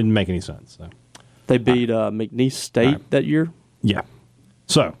 it didn't make any sense. So. They beat McNeese State that year. Yeah.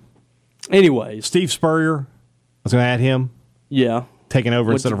 So, anyways, Steve Spurrier. I was going to add him. Yeah. Taking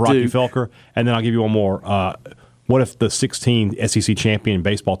over instead of Rocky Felker, and then I'll give you one more. What if the 16 SEC champion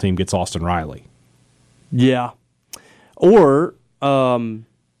baseball team gets Austin Riley? Yeah. Or Keyshawn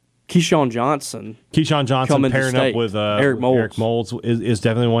Johnson. Keyshawn Johnson pairing up with Eric Moulds is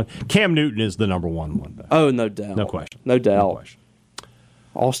definitely one. Cam Newton is the number one, though. Oh, no doubt. No question. No doubt. No question.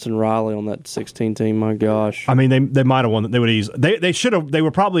 Austin Riley on that 16 team, my gosh. I mean, they might have won. They would ease. They should have. They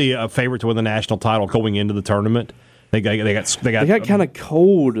were probably a favorite to win the national title going into the tournament. They got kind of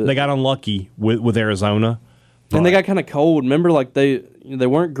cold. They got unlucky with Arizona, and they got kind of cold. Remember, like they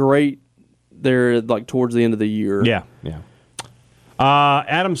weren't great there, like towards the end of the year. Yeah.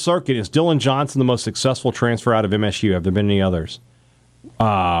 Adam Serkin, is Dylan Johnson the most successful transfer out of MSU? Have there been any others? It's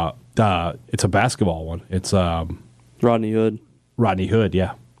a basketball one. It's Rodney Hood. Rodney Hood,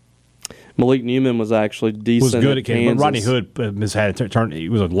 yeah. Malik Newman was actually decent. Was good at Kansas. But Rodney Hood has had a turn. He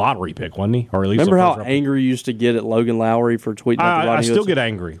was a lottery pick, wasn't he? Or at least remember how angry you used to get at Logan Lowry for tweeting at Rodney Hood? I still get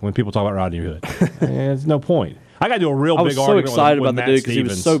angry when people talk about Rodney Hood. There's no point. I got to do a real big argument. I was so excited about Matt the dude because he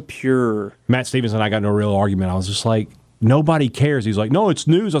was so pure. Matt Stevens and I got into a real argument. I was just like, nobody cares. He's like, no, it's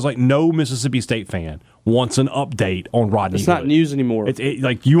news. I was like, no Mississippi State fan wants an update on Rodney Hood. It's not news anymore.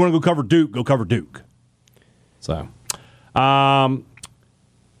 Like, you want to go cover Duke, go cover Duke. So,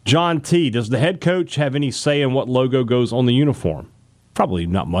 John T., does the head coach have any say in what logo goes on the uniform? Probably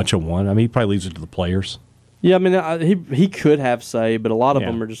not much of one. I mean, he probably leaves it to the players. Yeah, I mean, he could have say, but a lot of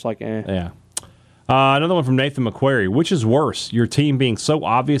them are just like, eh. Yeah. Another one from Nathan McQuarrie. Which is worse, your team being so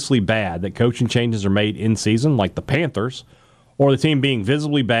obviously bad that coaching changes are made in season, like the Panthers, or the team being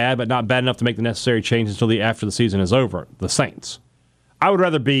visibly bad but not bad enough to make the necessary changes until after the season is over, the Saints? I would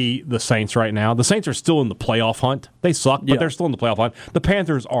rather be the Saints right now. The Saints are still in the playoff hunt. They suck, but they're still in the playoff hunt. The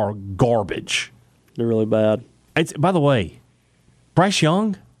Panthers are garbage. They're really bad. By the way, Bryce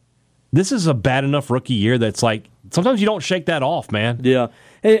Young, this is a bad enough rookie year that's like, sometimes you don't shake that off, man. Yeah.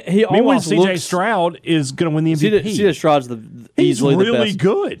 He Meanwhile, always C.J. Stroud is going to win the MVP. C.J. Stroud's easily the best. He's really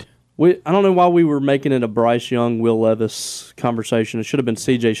good. I don't know why we were making it a Bryce Young, Will Levis conversation. It should have been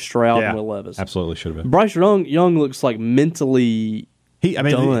C.J. Stroud and Will Levis. Absolutely should have been. Bryce Young looks like mentally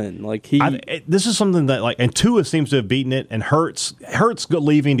done. This is something that and Tua seems to have beaten it, and Hurts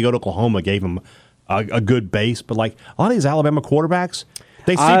leaving to go to Oklahoma gave him a good base, but like a lot of these Alabama quarterbacks,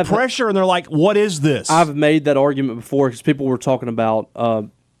 they see pressure and they're like, "What is this?" I've made that argument before because people were talking about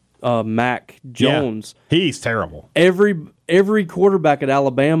Mac Jones. Yeah, he's terrible. Every quarterback at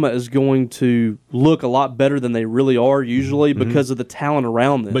Alabama is going to look a lot better than they really are usually because of the talent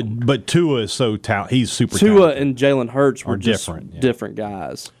around them. But Tua is so talented. He's super talented. Tua and Jalen Hurts were different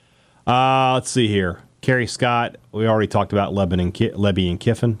guys. Let's see here. Kerry Scott, we already talked about Lebby and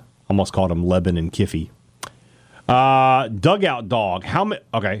Kiffin. Almost called him Lebin and Kiffy. Dugout Dog.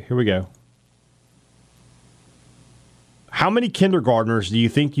 Okay, here we go. How many kindergartners do you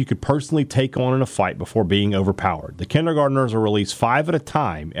think you could personally take on in a fight before being overpowered? The kindergartners are released 5 at a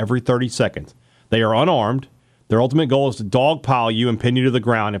time every 30 seconds. They are unarmed. Their ultimate goal is to dogpile you and pin you to the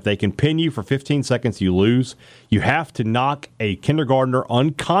ground. If they can pin you for 15 seconds, you lose. You have to knock a kindergartner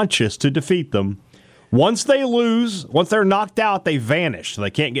unconscious to defeat them. Once they're knocked out, they vanish, so they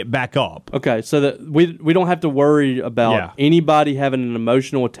can't get back up. Okay, so that we don't have to worry about anybody having an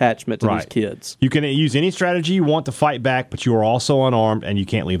emotional attachment to these kids. You can use any strategy you want to fight back, but you are also unarmed, and you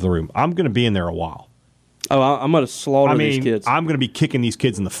can't leave the room. I'm going to be in there a while. Oh, I'm going to slaughter these kids. I'm going to be kicking these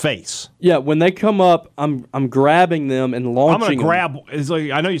kids in the face. Yeah, when they come up, I'm grabbing them and launching I'm going to grab. It's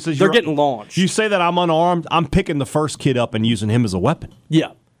like, I know you said they're getting launched. You say that I'm unarmed. I'm picking the first kid up and using him as a weapon.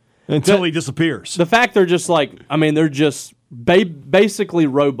 Yeah. Until he disappears. The fact they're just they're just basically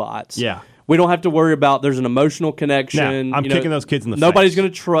robots. Yeah. We don't have to worry about there's an emotional connection. No, I'm kicking those kids in the nobody's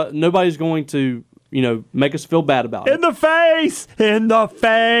face. Nobody's going to make us feel bad about it. In the face! In the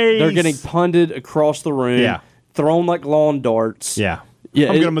face! They're getting punted across the room, thrown like lawn darts. Yeah.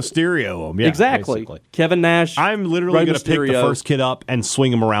 I'm going to Mysterio them. Yeah, exactly. Basically. Kevin Nash. I'm literally going to pick the first kid up and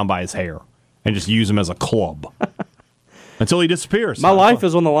swing him around by his hair and just use him as a club. Until he disappears. My life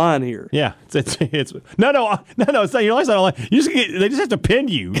is on the line here. Yeah, it's no. It's not your life's not on the line. They just have to pin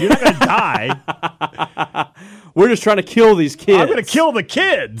you. You're not going to die. We're just trying to kill these kids. I'm going to kill the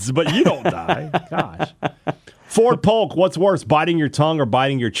kids, but you don't die. Gosh. Ford Polk, what's worse, biting your tongue or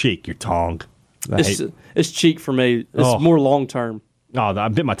biting your cheek? Your tongue. It's cheek for me. It's more long term. Oh, I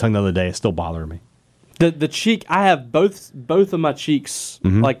bit my tongue the other day. It's still bothering me. The cheek, I have both of my cheeks.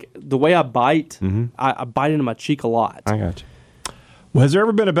 Mm-hmm. Like the way I bite, I bite into my cheek a lot. I got you. Well, has there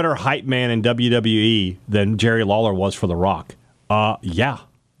ever been a better hype man in WWE than Jerry Lawler was for The Rock? Yeah.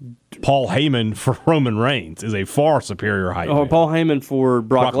 Paul Heyman for Roman Reigns is a far superior hype man. Paul Heyman for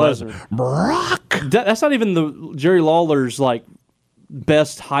Brock Lesnar. Brock! That's not even the Jerry Lawler's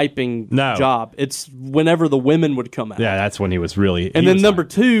best hyping job. It's whenever the women would come out. Yeah, that's when he was really. And then number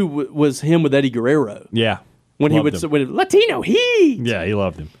 2 was him with Eddie Guerrero. Yeah, when he would say Latino Heat. Yeah, he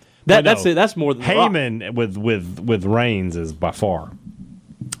loved him. That's it. That's more than Heyman with Reigns is by far.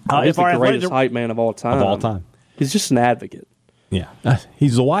 He's the greatest hype man of all time. Of all time, he's just an advocate. Yeah,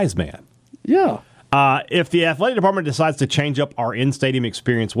 he's a wise man. Yeah. If the athletic department decides to change up our in-stadium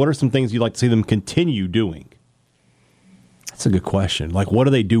experience, what are some things you'd like to see them continue doing? That's a good question. Like, what do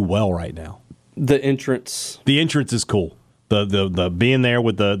they do well right now? The entrance. The entrance is cool. The being there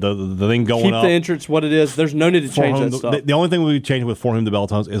with the thing going up. Keep the entrance what it is. There's no need to change that stuff. The only thing we would change with For Whom the Bell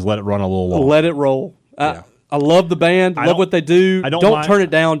Tolls is let it run a little long. Let it roll. Yeah. I love the band. Love what they do. Don't turn it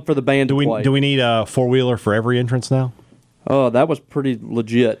down for the band to play. Do we need a four-wheeler for every entrance now? Oh, that was pretty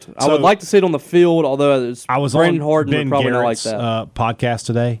legit. I would like to see it on the field, although I was Brandon on Harden Ben would probably Garrett's, not like that. Podcast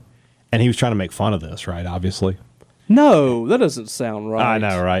today, and he was trying to make fun of this, right? Obviously. No, that doesn't sound right. I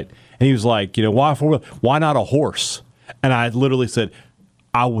know, right? And he was like, why four-wheeler? Why not a horse? And I literally said,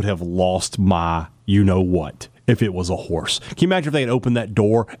 I would have lost my you-know-what if it was a horse. Can you imagine if they had opened that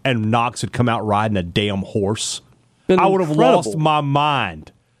door and Knox had come out riding a damn horse? I would have lost my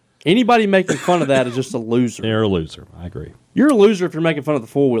mind. Anybody making fun of that is just a loser. You're a loser. I agree. You're a loser if you're making fun of the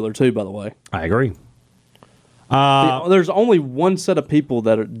four-wheeler, too, by the way. I agree. There's only one set of people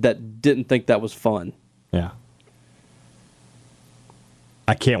that didn't think that was fun. Yeah.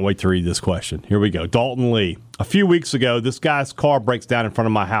 I can't wait to read this question. Here we go. Dalton Lee. A few weeks ago, this guy's car breaks down in front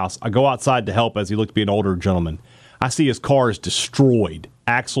of my house. I go outside to help as he looked to be an older gentleman. I see his car is destroyed.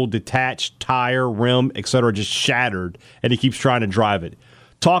 Axle detached, tire, rim, etc. just shattered, and he keeps trying to drive it.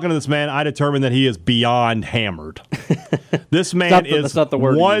 Talking to this man, I determined that he is beyond hammered. This man that's not the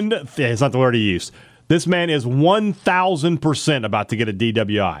word it's not the word he used. This man is 1,000% about to get a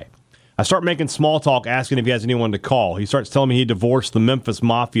DWI. I start making small talk, asking if he has anyone to call. He starts telling me he divorced the Memphis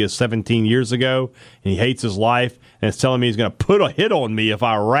Mafia 17 years ago, and he hates his life, and is telling me he's going to put a hit on me if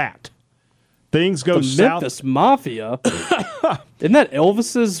I rat. Things go south. Memphis Mafia? Isn't that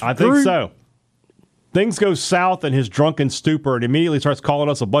Elvis's I think so. Things go south in his drunken stupor, and immediately starts calling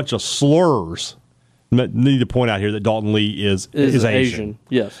us a bunch of slurs. Need to point out here that Dalton Lee is Asian.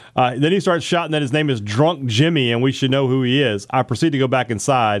 Yes. Then he starts shouting that his name is Drunk Jimmy, and we should know who he is. I proceed to go back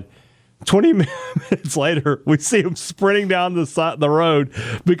inside. 20 minutes later, we see him sprinting down the road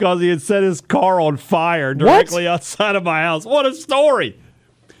because he had set his car on fire directly outside of my house. What a story!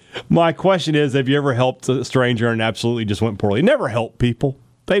 My question is, have you ever helped a stranger and absolutely just went poorly? Never help people.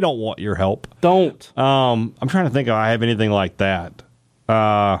 They don't want your help. Don't. I'm trying to think if I have anything like that.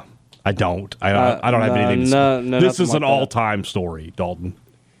 I don't. I don't have anything. No, this is like an all-time story, Dalton.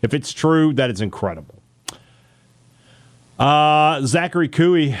 If it's true, that is incredible. Zachary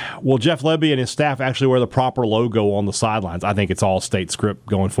Cooey, will Jeff Lebby and his staff actually wear the proper logo on the sidelines? I think it's all state script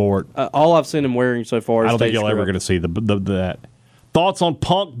going forward. All I've seen him wearing so far is I don't think you're ever going to see that. Thoughts on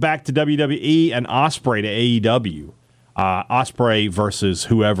Punk back to WWE and Ospreay to AEW? Ospreay versus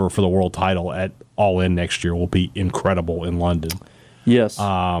whoever for the world title at All In next year will be incredible in London. Yes.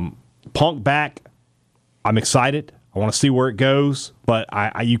 Punk back. I'm excited. I want to see where it goes, but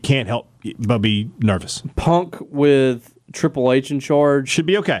you can't help but be nervous. Punk with Triple H in charge should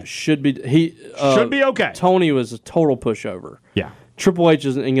be okay. Should be okay. Tony was a total pushover. Yeah. Triple H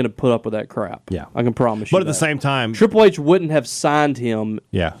isn't going to put up with that crap. Yeah. I can promise you. But at the same time, Triple H wouldn't have signed him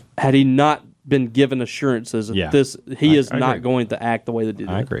had he not been given assurances that he is not going to act the way that he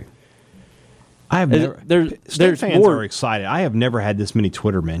did. I agree. I have never. State fans are excited. I have never had this many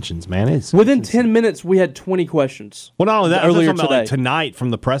Twitter mentions, man. Within 10 minutes, we had 20 questions. Well, not only that, earlier today, like tonight from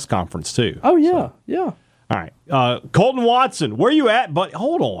the press conference too. Oh yeah, yeah. All right, Colton Watson, where you at? But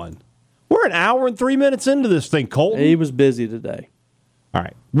hold on, we're an hour and 3 minutes into this thing, Colton. He was busy today. All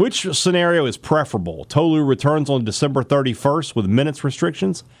right, which scenario is preferable? Tolu returns on December 31st with minutes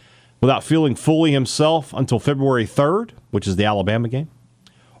restrictions, without feeling fully himself until February 3rd, which is the Alabama game.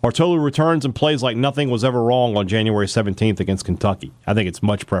 Or Tolu returns and plays like nothing was ever wrong on January 17th against Kentucky. I think it's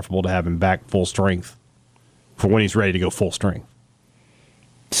much preferable to have him back full strength for when he's ready to go full strength.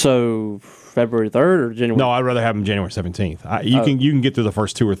 So February 3rd or January? No, I'd rather have him January 17th. You can get through the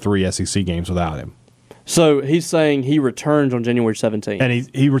first 2 or 3 SEC games without him. So he's saying he returns on January 17th. And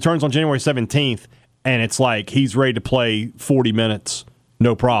he returns on January 17th, and it's like he's ready to play 40 minutes,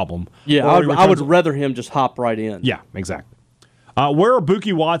 no problem. Yeah, I would rather him just hop right in. Yeah, exactly. Where are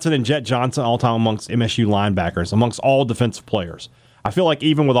Buki Watson and Jet Johnson all-time amongst MSU linebackers, amongst all defensive players? I feel like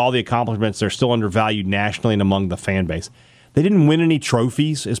even with all the accomplishments, they're still undervalued nationally and among the fan base. They didn't win any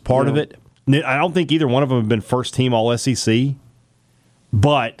trophies as part of it. I don't think either one of them have been first-team All-SEC.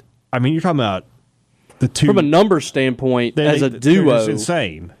 But, I mean, you're talking about the two from a numbers standpoint as a duo. It's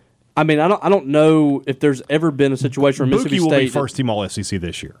insane. I mean, I don't know if there's ever been a situation where Mississippi Buki will State be first team All SEC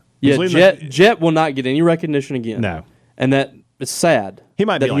this year. Yeah, Jet will not get any recognition again. No, and that it's sad. He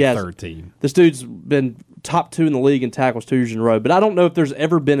might be like third team. This dude's been top 2 in the league in tackles 2 years in a row, but I don't know if there's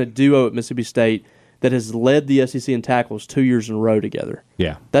ever been a duo at Mississippi State that has led the SEC in tackles 2 years in a row together.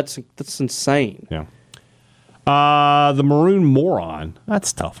 Yeah, that's insane. Yeah. The Maroon Moron.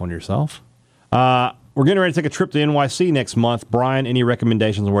 That's tough on yourself. We're getting ready to take a trip to NYC next month. Brian, any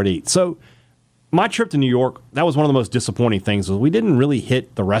recommendations on where to eat? So, my trip to New York, that was one of the most disappointing things. Was we didn't really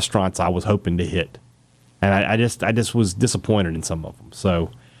hit the restaurants I was hoping to hit, and I just was disappointed in some of them.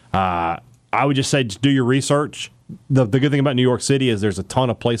 So, I would just say, just do your research. The good thing about New York City is there's a ton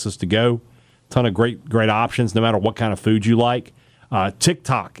of places to go, ton of great options, no matter what kind of food you like.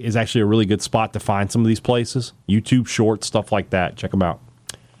 TikTok is actually a really good spot to find some of these places. YouTube Shorts, stuff like that. Check them out.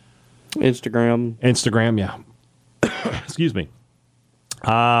 Instagram, yeah. Excuse me.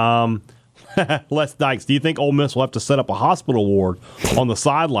 Les Dykes, do you think Ole Miss will have to set up a hospital ward on the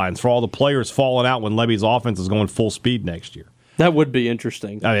sidelines for all the players falling out when Levy's offense is going full speed next year? That would be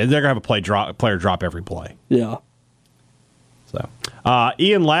interesting. I mean, they're going to have a player drop every play. Yeah. So,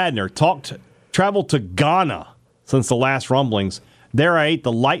 Ian Ladner traveled to Ghana since the last rumblings. There I ate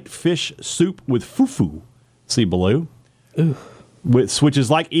the light fish soup with fufu. See, Baloo? Ooh. Which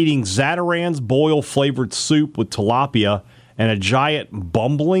is like eating Zatarain's boil-flavored soup with tilapia and a giant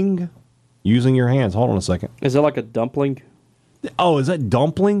bumbling using your hands. Hold on a second. Is that like a dumpling? Oh, is that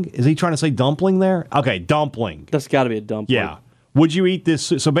dumpling? Is he trying to say dumpling there? Okay, dumpling. That's got to be a dumpling. Yeah. Would you eat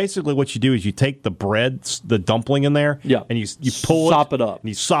this? So basically what you do is you take the bread, the dumpling in there, yeah, and you pull sop it up. And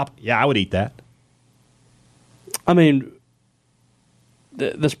you sop. Yeah, I would eat that. I mean,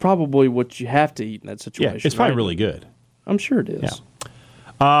 that's probably what you have to eat in that situation. Yeah, it's probably really good. I'm sure it is.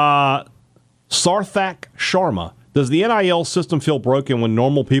 Yeah. Sarthak Sharma. Does the NIL system feel broken when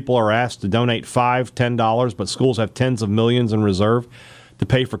normal people are asked to donate $5, $10, but schools have tens of millions in reserve to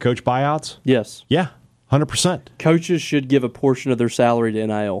pay for coach buyouts? Yes. Yeah, 100%. Coaches should give a portion of their salary to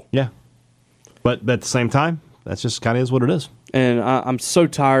NIL. Yeah. But at the same time, that's just kind of is what it is. And I'm so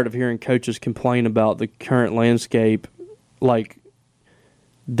tired of hearing coaches complain about the current landscape like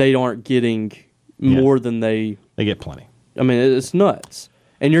they aren't getting more than they get plenty. I mean, it's nuts.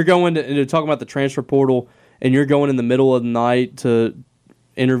 And you're going to talk about the transfer portal, and you're going in the middle of the night to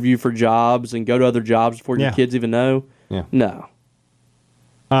interview for jobs and go to other jobs before your kids even know? Yeah. No.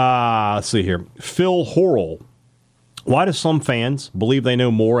 Let's see here. Phil Horrell. Why do some fans believe they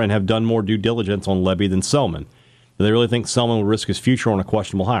know more and have done more due diligence on Levy than Selman? Do they really think Selman will risk his future on a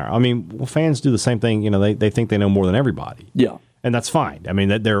questionable hire? I mean, fans do the same thing. You know, they think they know more than everybody. Yeah. And that's fine. I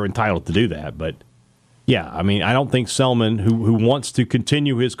mean, they're entitled to do that, but yeah, I mean, I don't think Selman, who wants to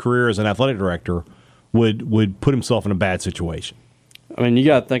continue his career as an athletic director, would put himself in a bad situation. I mean, you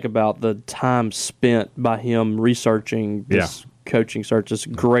got to think about the time spent by him researching this coaching search is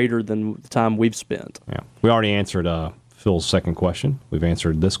greater than the time we've spent. Yeah, we already answered Phil's second question. We've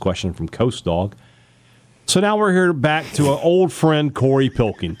answered this question from Coast Dog. So now we're here back to an old friend, Corey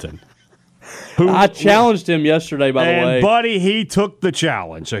Pilkington. I challenged him yesterday, by the way. And, buddy, he took the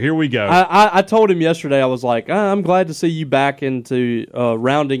challenge. So here we go. I told him yesterday, I was like, I'm glad to see you back into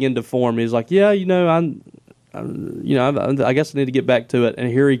rounding into form. He's like, yeah, I guess I need to get back to it. And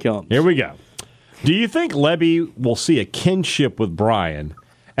here he comes. Here we go. Do you think Levy will see a kinship with Brian,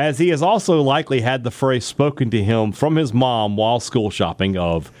 as he has also likely had the phrase spoken to him from his mom while school shopping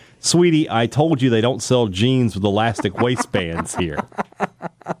of, "Sweetie, I told you they don't sell jeans with elastic waistbands here."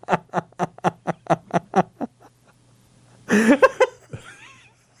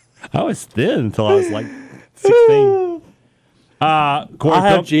 I was thin until I was like 16. I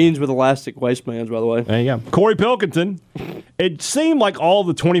have jeans with elastic waistbands, by the way. There you go. Corey Pilkington. It seemed like all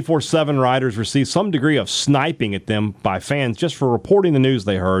the 24/7 writers received some degree of sniping at them by fans just for reporting the news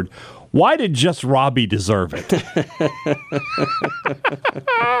they heard. Why did just Robbie deserve it?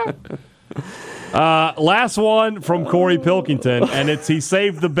 Last one from Corey Pilkington, and he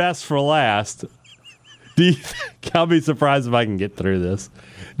saved the best for last. I'll be surprised if I can get through this.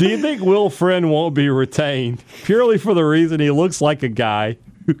 Do you think Will Friend won't be retained purely for the reason he looks like a guy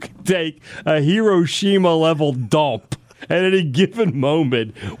who can take a Hiroshima-level dump at any given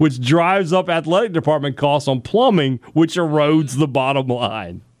moment, which drives up athletic department costs on plumbing, which erodes the bottom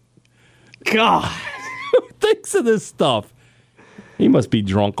line? God, who thinks of this stuff? He must be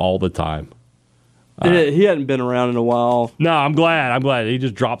drunk all the time. He hadn't been around in a while. No, I'm glad. He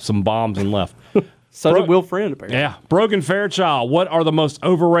just dropped some bombs and left. So did Will Friend, apparently. Yeah. Broken Fairchild, what are the most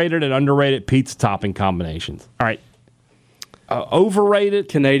overrated and underrated pizza topping combinations? All right. Overrated?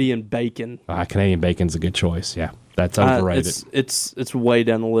 Canadian bacon. Canadian bacon's a good choice. Yeah, that's overrated. It's way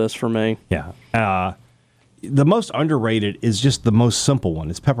down the list for me. Yeah. The most underrated is just the most simple one.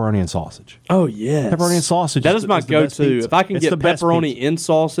 It's pepperoni and sausage. Oh, yes. Pepperoni and sausage. That is my go-to. If I can get pepperoni and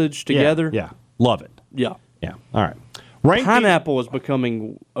sausage together. Yeah. Love it. Yeah. Yeah. All right. Pineapple is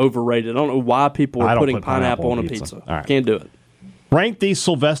becoming overrated. I don't know why people are putting pineapple on a pizza. All right. Can't do it. Rank these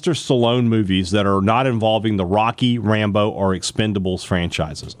Sylvester Stallone movies that are not involving the Rocky, Rambo, or Expendables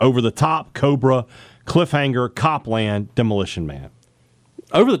franchises. Over the Top, Cobra, Cliffhanger, Copland, Demolition Man.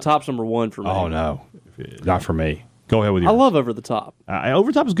 Over the Top's number one for me. Oh, no. Not for me. Go ahead with yours. I love Over the Top.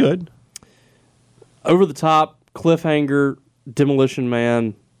 Over the Top is good. Over the Top, Cliffhanger, Demolition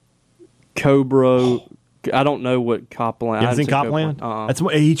Man, Cobra. I don't know what Copland. You haven't seen Copland?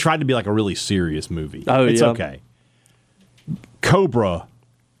 He tried to be like a really serious movie. Oh, it's okay. Cobra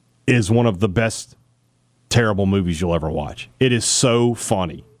is one of the best terrible movies you'll ever watch. It is so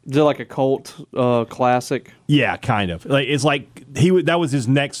funny. Is it like a cult classic? Yeah, kind of. It's like that was his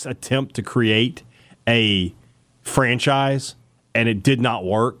next attempt to create a franchise, and it did not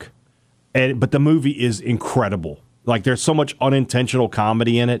work. But the movie is incredible. Like, there's so much unintentional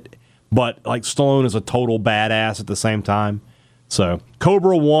comedy in it, but like Stallone is a total badass at the same time. So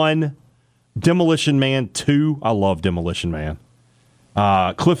Cobra 1, Demolition Man 2. I love Demolition Man.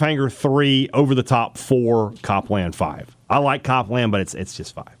 Cliffhanger 3, Over the Top 4, Copland 5. I like Copland, but it's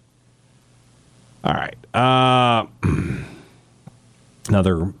just 5. All right.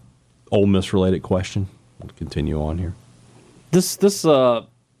 Another Ole Miss related question. We'll continue on here.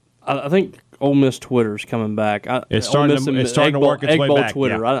 I think Ole Miss Twitter's coming back. It's starting to work its way back.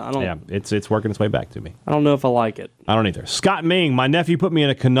 Twitter. Yeah. It's working its way back to me. I don't know if I like it. I don't either. Scott Ming, my nephew put me in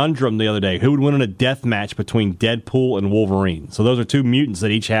a conundrum the other day. Who would win in a death match between Deadpool and Wolverine? So those are two mutants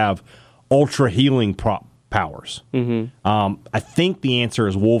that each have ultra healing powers. Mm-hmm. I think the answer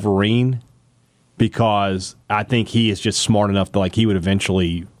is Wolverine, because I think he is just smart enough that he would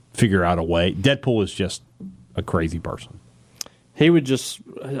eventually figure out a way. Deadpool is just a crazy person. He would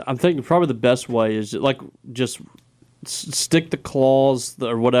I'm thinking probably the best way is just stick the claws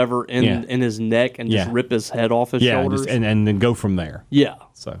or whatever in his neck and just rip his head off his shoulders. And then go from there. Yeah.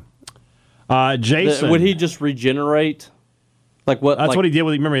 So, Jason. Would he just regenerate? That's what he did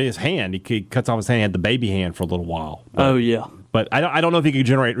with, remember, his hand. He cuts off his hand. He had the baby hand for a little while. But I don't know if he could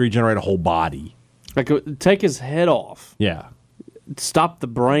regenerate a whole body. Take his head off. Yeah. Stop the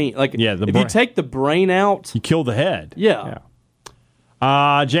brain. If you take the brain out, you kill the head. Yeah.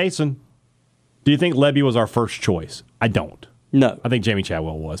 Jason, do you think Lebby was our first choice? I don't. No. I think Jamie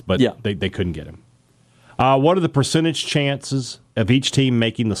Chadwell was, but they couldn't get him. What are the percentage chances of each team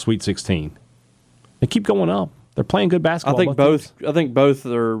making the Sweet 16? They keep going up. They're playing good basketball. I think both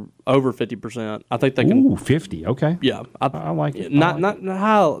are over 50%. I think they can. Ooh, 50. Okay. Yeah, I like it. Not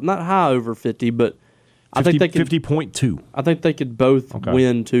high over 50, but 50, I think they could 50.2. I think they could both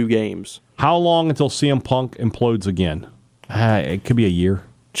win 2 games. How long until CM Punk implodes again? It could be a year.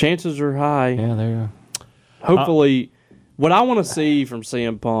 Chances are high. Yeah, there you go. Hopefully, what I want to see from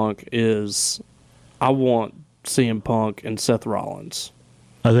CM Punk is, I want CM Punk and Seth Rollins.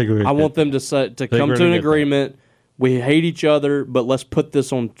 I want them to come to an agreement. We hate each other, but let's put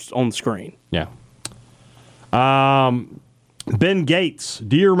this on screen. Yeah. Ben Gates,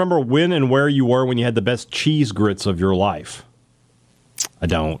 do you remember when and where you were when you had the best cheese grits of your life? I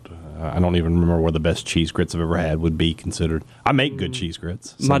don't. I don't even remember where the best cheese grits I've ever had would be considered. I make good cheese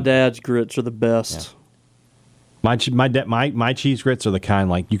grits. My dad's grits are the best. Yeah. My cheese grits are the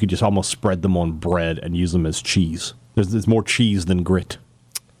kind you could just almost spread them on bread and use them as cheese. There's more cheese than grit.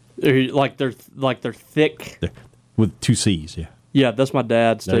 They're thick. With 2 C's, yeah. Yeah, that's my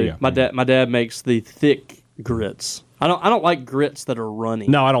dad's too. My dad makes the thick grits. I don't like grits that are runny.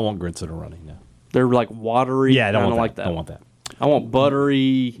 No, I don't want grits that are runny. No. They're watery. Yeah, I don't like that. I don't want that. I want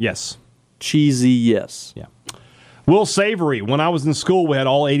buttery. Yes. Cheesy, yes. Yeah. Will Savory, when I was in school, we had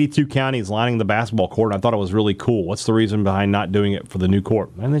all 82 counties lining the basketball court, and I thought it was really cool. What's the reason behind not doing it for the new court?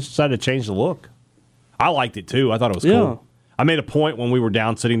 And they decided to change the look. I liked it, too. I thought it was cool. I made a point when we were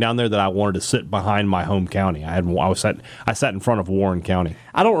sitting down there that I wanted to sit behind my home county. I sat in front of Warren County.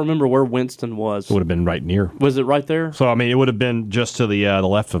 I don't remember where Winston was. It would have been right near. Was it right there? So it would have been just to the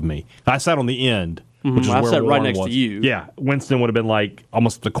left of me. I sat on the end, which is where I sat Warren right next was. to you. Yeah, Winston would have been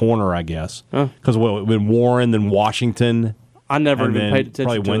almost the corner, I guess, because it would have been Warren, then Washington. I never even paid attention.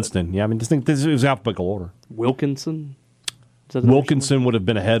 Probably to Winston. It. Yeah, just think this was alphabetical order. Wilkinson. Wilkinson would have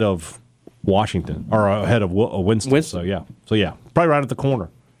been ahead of Washington, or ahead of Winston. So yeah, probably right at the corner.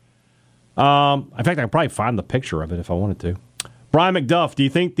 In fact, I could probably find the picture of it if I wanted to. Brian McDuff, do you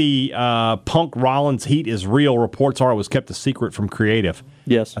think the Punk Rollins heat is real? Reports are it was kept a secret from creative.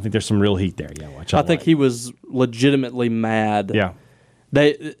 Yes. I think there's some real heat there. Yeah, I think he was legitimately mad. Yeah.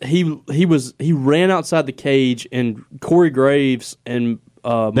 He ran outside the cage, and Corey Graves and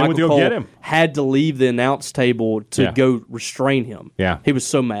Michael Cole get him. Had to leave the announce table to go restrain him. Yeah. He was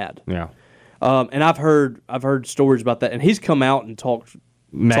so mad. Yeah. And I've heard stories about that, and he's come out and talked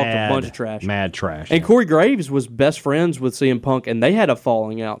a bunch of trash. Mad trash. And Corey Graves was best friends with CM Punk, and they had a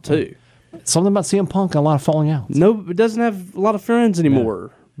falling out too. Something about CM Punk, a lot of falling out. No, it doesn't have a lot of friends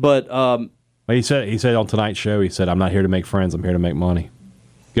anymore. Yeah. But he said on tonight's show, he said, "I'm not here to make friends. I'm here to make money."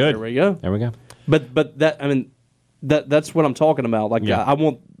 Good. There we go. There we go. But that's what I'm talking about. Like I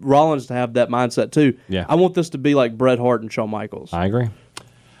want Rollins to have that mindset too. Yeah. I want this to be like Bret Hart and Shawn Michaels. I agree.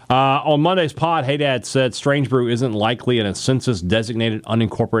 On Monday's pod, Hey Dad said Strange Brew isn't likely in a census-designated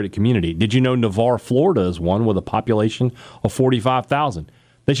unincorporated community. Did you know Navarre, Florida is one with a population of 45,000?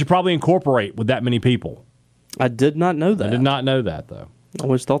 They should probably incorporate with that many people. I did not know that. I did not know that, though. I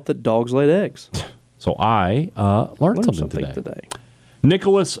always thought that dogs laid eggs. So I learned something today.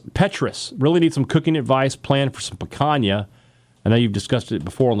 Nicholas Petrus really needs some cooking advice planned for some picanha. I know you've discussed it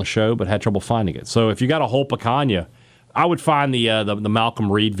before on the show, but had trouble finding it. So if you got a whole picanha, I would find the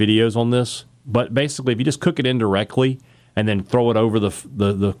Malcolm Reed videos on this. But basically, if you just cook it indirectly and then throw it over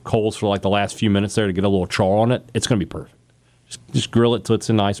the coals for like the last few minutes there to get a little char on it, it's going to be perfect. Just grill it till it's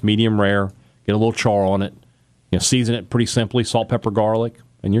a nice medium rare. Get a little char on it. Season it pretty simply, salt, pepper, garlic,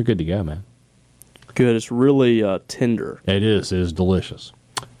 and you're good to go, man. Good. It's really tender. It is. It is delicious.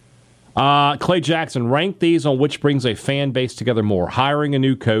 Clay Jackson, rank these on which brings a fan base together more: hiring a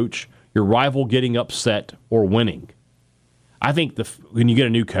new coach, your rival getting upset, or winning. I think when you get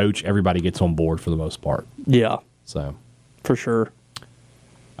a new coach, everybody gets on board for the most part. Yeah. So, for sure.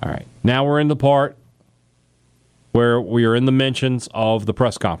 All right. Now we're in the part where we are in the mentions of the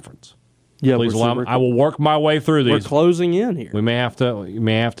press conference. Yeah, please allow me. I will work my way through these. We're closing in here. We may have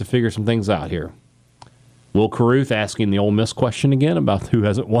to figure some things out here. Will Carruth asking the Ole Miss question again about who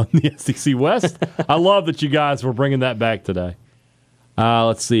hasn't won the SEC West. I love that you guys were bringing that back today.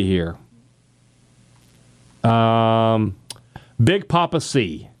 Let's see here. Big Papa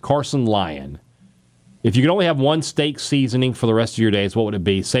C, Carson Lyon. If you could only have one steak seasoning for the rest of your days, what would it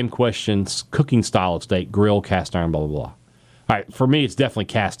be? Same questions, cooking style of steak, grill, cast iron, blah, blah, blah. All right, for me, it's definitely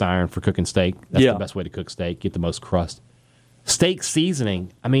cast iron for cooking steak. That's the best way to cook steak, get the most crust. Steak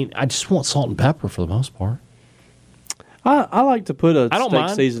seasoning, I just want salt and pepper for the most part. I like to put steak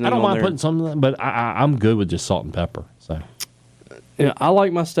seasoning on there. I don't mind putting some, but I'm good with just salt and pepper. So, I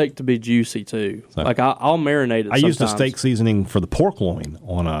like my steak to be juicy too. So, like I'll marinate it. I used a steak seasoning for the pork loin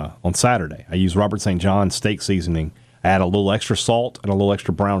on Saturday. I used Robert St. John's steak seasoning. I add a little extra salt and a little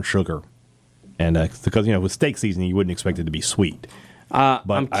extra brown sugar, and because with steak seasoning you wouldn't expect it to be sweet.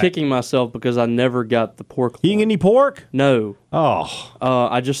 I'm kicking myself because I never got the pork. You didn't get any pork? No. Oh.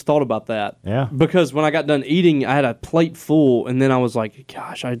 I just thought about that. Yeah. Because when I got done eating, I had a plate full, and then I was like,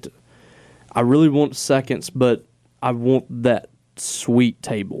 gosh, I really want seconds, but I want that sweet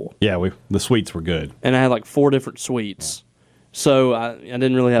table. Yeah, the sweets were good. And I had like 4 different sweets. Yeah. So I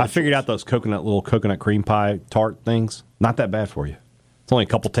didn't really have I figured out those little coconut cream pie tart things. Not that bad for you. It's only a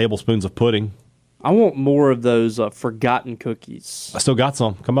couple tablespoons of pudding. I want more of those forgotten cookies. I still got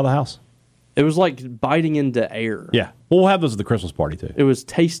some. Come by the house. It was like biting into air. Yeah. Well, we'll have those at the Christmas party, too. It was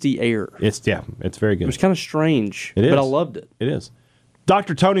tasty air. It's very good. It was kind of strange. It is. But I loved it. It is.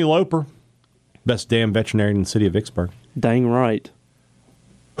 Dr. Tony Loper, best damn veterinarian in the city of Vicksburg. Dang right.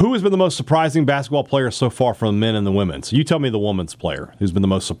 Who has been the most surprising basketball player so far from the men and the women? So you tell me the women's player who's been the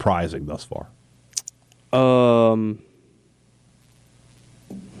most surprising thus far.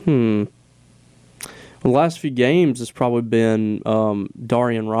 The last few games has probably been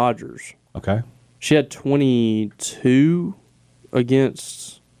Darian Rogers. Okay. She had 22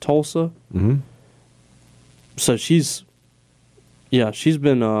 against Tulsa. Mm-hmm. So she's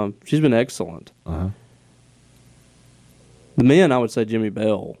been excellent. Uh-huh. The men, I would say Jimmy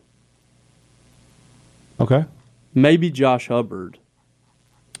Bell. Okay. Maybe Josh Hubbard.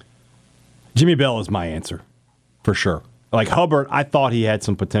 Jimmy Bell is my answer, for sure. Like Hubbard, I thought he had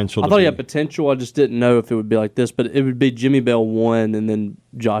some potential. I thought he had potential. I just didn't know if it would be like this, but it would be Jimmy Bell 1 and then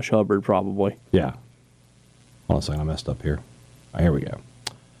Josh Hubbard probably. Yeah. Hold on a second, I messed up here. Here we go.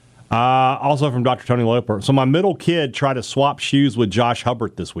 Also from Dr. Tony Loper. So my middle kid tried to swap shoes with Josh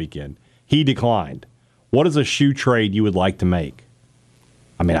Hubbard this weekend. He declined. What is a shoe trade you would like to make?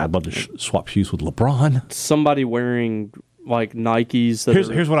 I'd love to swap shoes with LeBron. Somebody wearing like Nikes.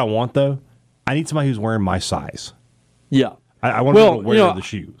 Here's what I want though. I need somebody who's wearing my size. Yeah. I want to wear the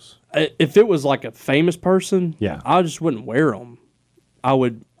shoes. If it was like a famous person, yeah, I just wouldn't wear them. I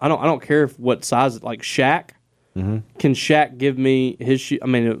don't care if what size, like Shaq. Mm-hmm. Can Shaq give me his shoe? I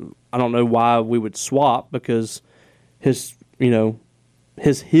mean, I don't know why we would swap because his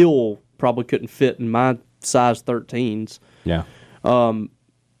heel probably couldn't fit in my size 13s. Yeah.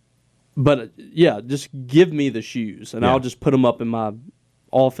 But yeah, just give me the shoes and I'll just put them up in my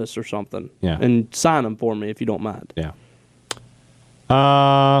office or something. Yeah. And sign them for me if you don't mind. Yeah.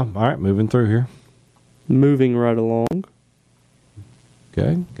 All right, moving through here. Moving right along.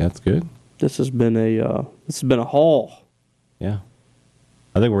 Okay, that's good. This has been a haul. Yeah.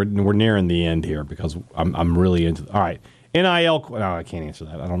 I think we're nearing the end here because I'm really into. All right, NIL. No, I can't answer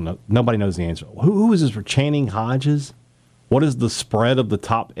that. I don't know. Nobody knows the answer. Who is this for? Channing Hodges. What is the spread of the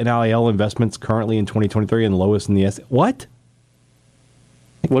top NIL investments currently in 2023 and lowest in the S? What?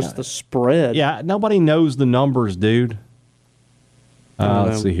 What's the spread? Yeah, nobody knows the numbers, dude.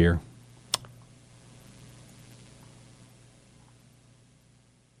 Let's see here.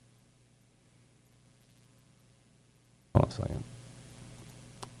 Hold on a second.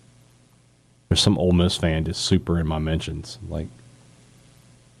 There's some Ole Miss fan just super in my mentions. Like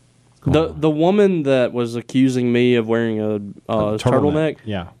the woman that was accusing me of wearing a turtleneck.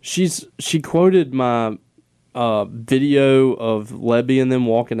 Yeah, she quoted my video of Lebby and them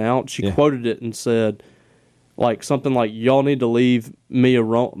walking out. She quoted it and said, like something like, "Y'all need to leave me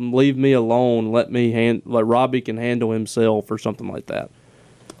alone. Let Robbie can handle himself," or something like that.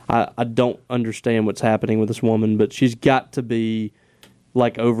 I don't understand what's happening with this woman, but she's got to be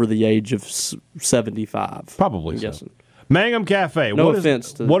like over the age of 75. Probably I'm so. guessing. Mangum Cafe. No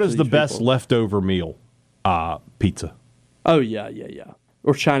offense to what is the these best people. leftover meal? Pizza. Oh, yeah.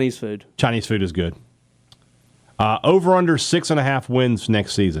 Or Chinese food. Chinese food is good. Over under 6.5 wins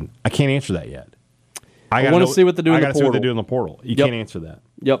next season. I can't answer that yet. I want to see what they do in the portal. I got to see what they do in the portal. You can't answer that.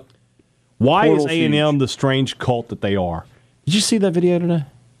 Yep. Why Portal's is A&M huge. the strange cult that they are? Did you see that video today?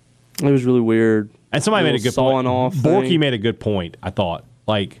 It was really weird. And somebody made a good point. Borky made a good point, I thought.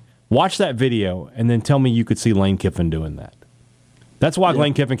 Like, watch that video and then tell me you could see Lane Kiffin doing that. That's why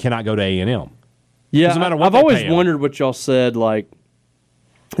Lane Kiffin cannot go to A&M. Yeah, Doesn't matter what I've they always pay him. wondered what y'all said, like,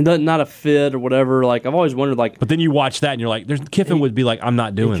 not a fit or whatever. Like, I've always wondered, like, But then you watch that and you're like, Kiffin would be like, I'm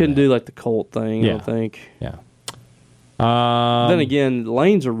not doing he couldn't that. do, like, the cult thing, I Yeah. don't think. Yeah. Then again,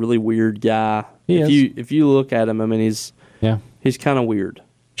 Lane's a really weird guy. If you look at him, I mean, he's kind of weird.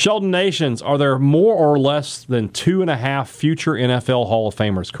 Sheldon Nations, are there more or less than 2.5 future NFL Hall of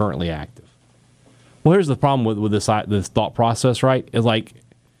Famers currently active? Well, here's the problem with this thought process, right? Is like,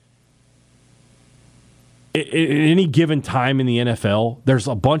 at any given time in the NFL, there's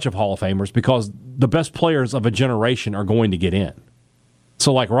a bunch of Hall of Famers because the best players of a generation are going to get in.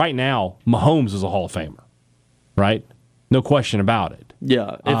 So, like right now, Mahomes is a Hall of Famer, right? No question about it.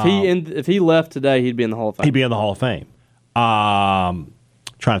 Yeah, if he left today, he'd be in the Hall of Fame. He'd be in the Hall of Fame.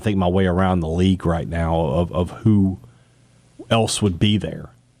 Trying to think my way around the league right now of who else would be there.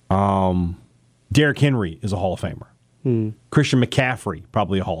 Derrick Henry is a Hall of Famer. Christian McCaffrey,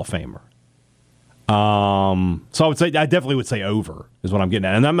 probably a Hall of Famer. So I definitely would say over is what I'm getting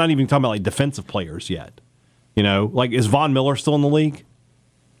at. And I'm not even talking about like defensive players yet. You know, like is Von Miller still in the league?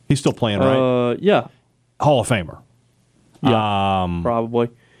 He's still playing, right? Yeah. Hall of Famer. Yeah, probably.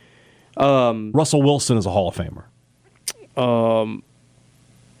 Russell Wilson is a Hall of Famer.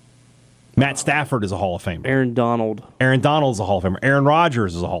 Matt Stafford is a Hall of Famer. Aaron Donald is a Hall of Famer. Aaron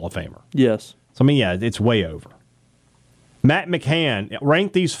Rodgers is a Hall of Famer. Yes. So, I mean, yeah, it's way over. Matt McCann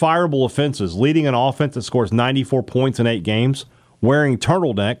ranked these fireable offenses: leading an offense that scores 94 points in 8 games, wearing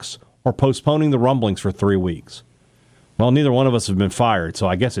turtlenecks, or postponing the rumblings for 3 weeks. Well, neither one of us have been fired, so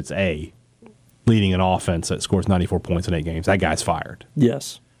I guess it's A, leading an offense that scores 94 points in 8 games. That guy's fired.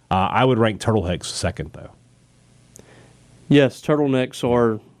 Yes. I would rank turtlenecks second, though. Yes, turtlenecks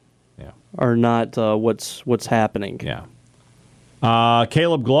are not what's happening. Yeah.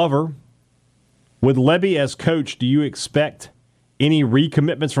 Caleb Glover, with Lebby as coach, do you expect any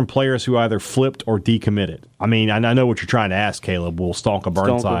recommitments from players who either flipped or decommitted? I mean, I know what you're trying to ask, Caleb. Will Stonka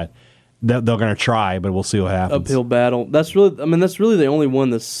Burnside? They're going to try, but we'll see what happens. Uphill battle. That's really the only one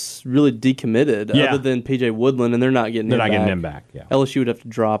that's really decommitted, other than P.J. Woodland, and they're not getting him back. Yeah. LSU would have to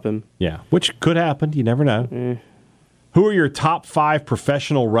drop him. Yeah, which could happen. You never know. Who are your top 5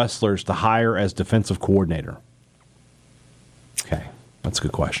 professional wrestlers to hire as defensive coordinator? Okay, that's a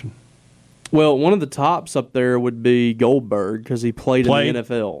good question. Well, one of the tops up there would be Goldberg because he played in the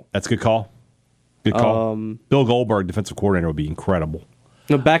NFL. That's a good call. Good call. Bill Goldberg, defensive coordinator, would be incredible.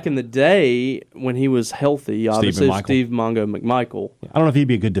 Now, back in the day when he was healthy, obviously Steve Mongo McMichael. I don't know if he'd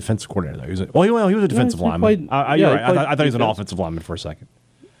be a good defensive coordinator though. He was a defensive lineman. You're right. I thought he was an offensive lineman for a second.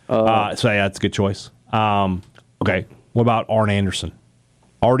 So yeah, that's a good choice. Okay, what about Arn Anderson?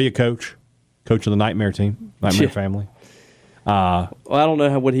 Already a coach of the Nightmare team, Nightmare family. Well, I don't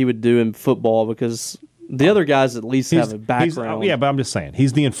know what he would do in football because the other guys at least have a background. Yeah, but I'm just saying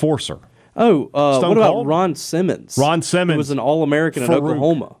he's the enforcer. Oh, what about Ron Simmons? Ron Simmons, who was an All-American at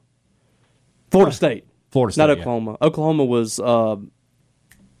Oklahoma, Florida State, not Oklahoma. Yeah. Oklahoma was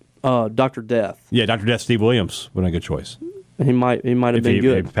Dr. Death. Yeah, Dr. Death. Steve Williams would have been a good choice. He might have been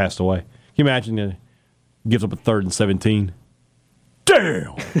good. If he passed away. Can you imagine? He gives up a 3rd and 17.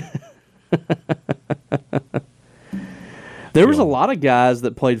 Damn. There was a lot of guys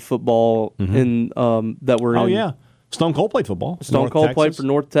that played football in that were. Oh yeah, Stone Cold played football. Stone Cold played for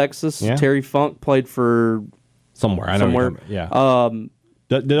North Texas. Yeah. Terry Funk played for somewhere. I know. Yeah.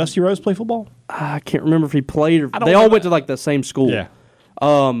 Did Dusty Rose play football? I can't remember if he played. They all went to like the same school. Yeah.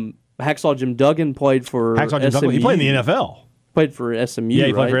 Hacksaw Jim Duggan played for SMU. He played in the NFL. Played for SMU. Yeah,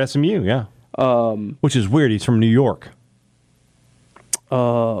 he played for SMU. Yeah. Which is weird. He's from New York.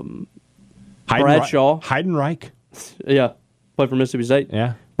 Bradshaw. Heidenreich. Yeah. Played for Mississippi State.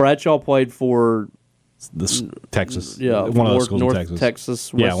 Yeah. Bradshaw played for Texas. Yeah, one of those schools North in Texas.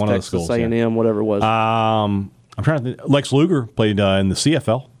 Texas, West one Texas, of those schools, A&M, whatever it was. I'm trying to think. Lex Luger played in the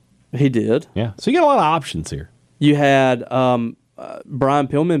CFL. He did. Yeah. So you got a lot of options here. You had Brian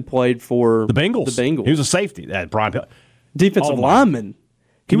Pillman played for the Bengals. The Bengals. He was a safety. Brian defensive lineman.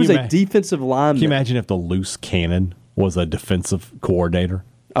 He was a defensive lineman. Can you imagine if the loose cannon was a defensive coordinator?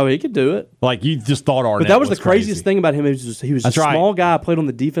 Oh, he could do it. Like, you just thought Arnett. But that was the craziest thing about him. He was a small guy, played on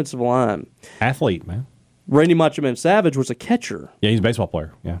the defensive line. Athlete, man. Randy Macho Man Savage was a catcher. Yeah, he's a baseball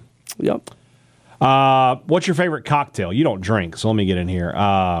player. Yeah. Yep. What's your favorite cocktail? You don't drink, so let me get in here.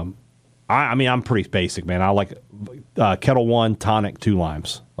 I'm pretty basic, man. I like Kettle One, tonic, 2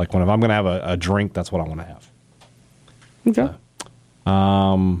 limes. Like, if I'm going to have a drink, that's what I want to have. Okay.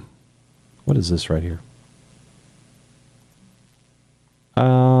 What is this right here?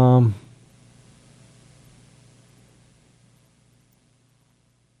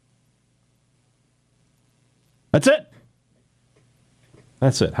 That's it.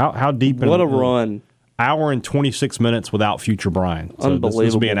 That's it. How deep? What a run! Hour and 26 minutes without Future Brian. So Unbelievable.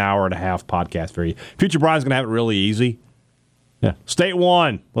 This will be an hour and a half podcast for you. Future Brian's going to have it really easy. Yeah. State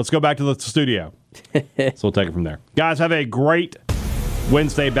 1. Let's go back to the studio. So we'll take it from there. Guys, have a great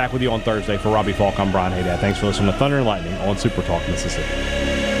Wednesday. Back with you on Thursday. For Robbie Falk, I'm Brian Haydad. Thanks for listening to Thunder and Lightning on Super Talk Mississippi.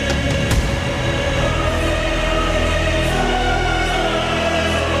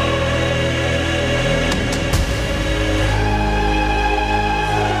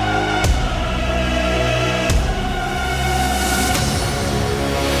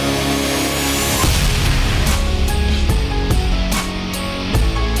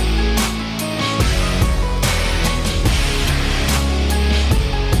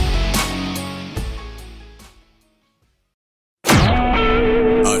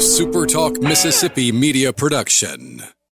 Super Talk Mississippi Media Production.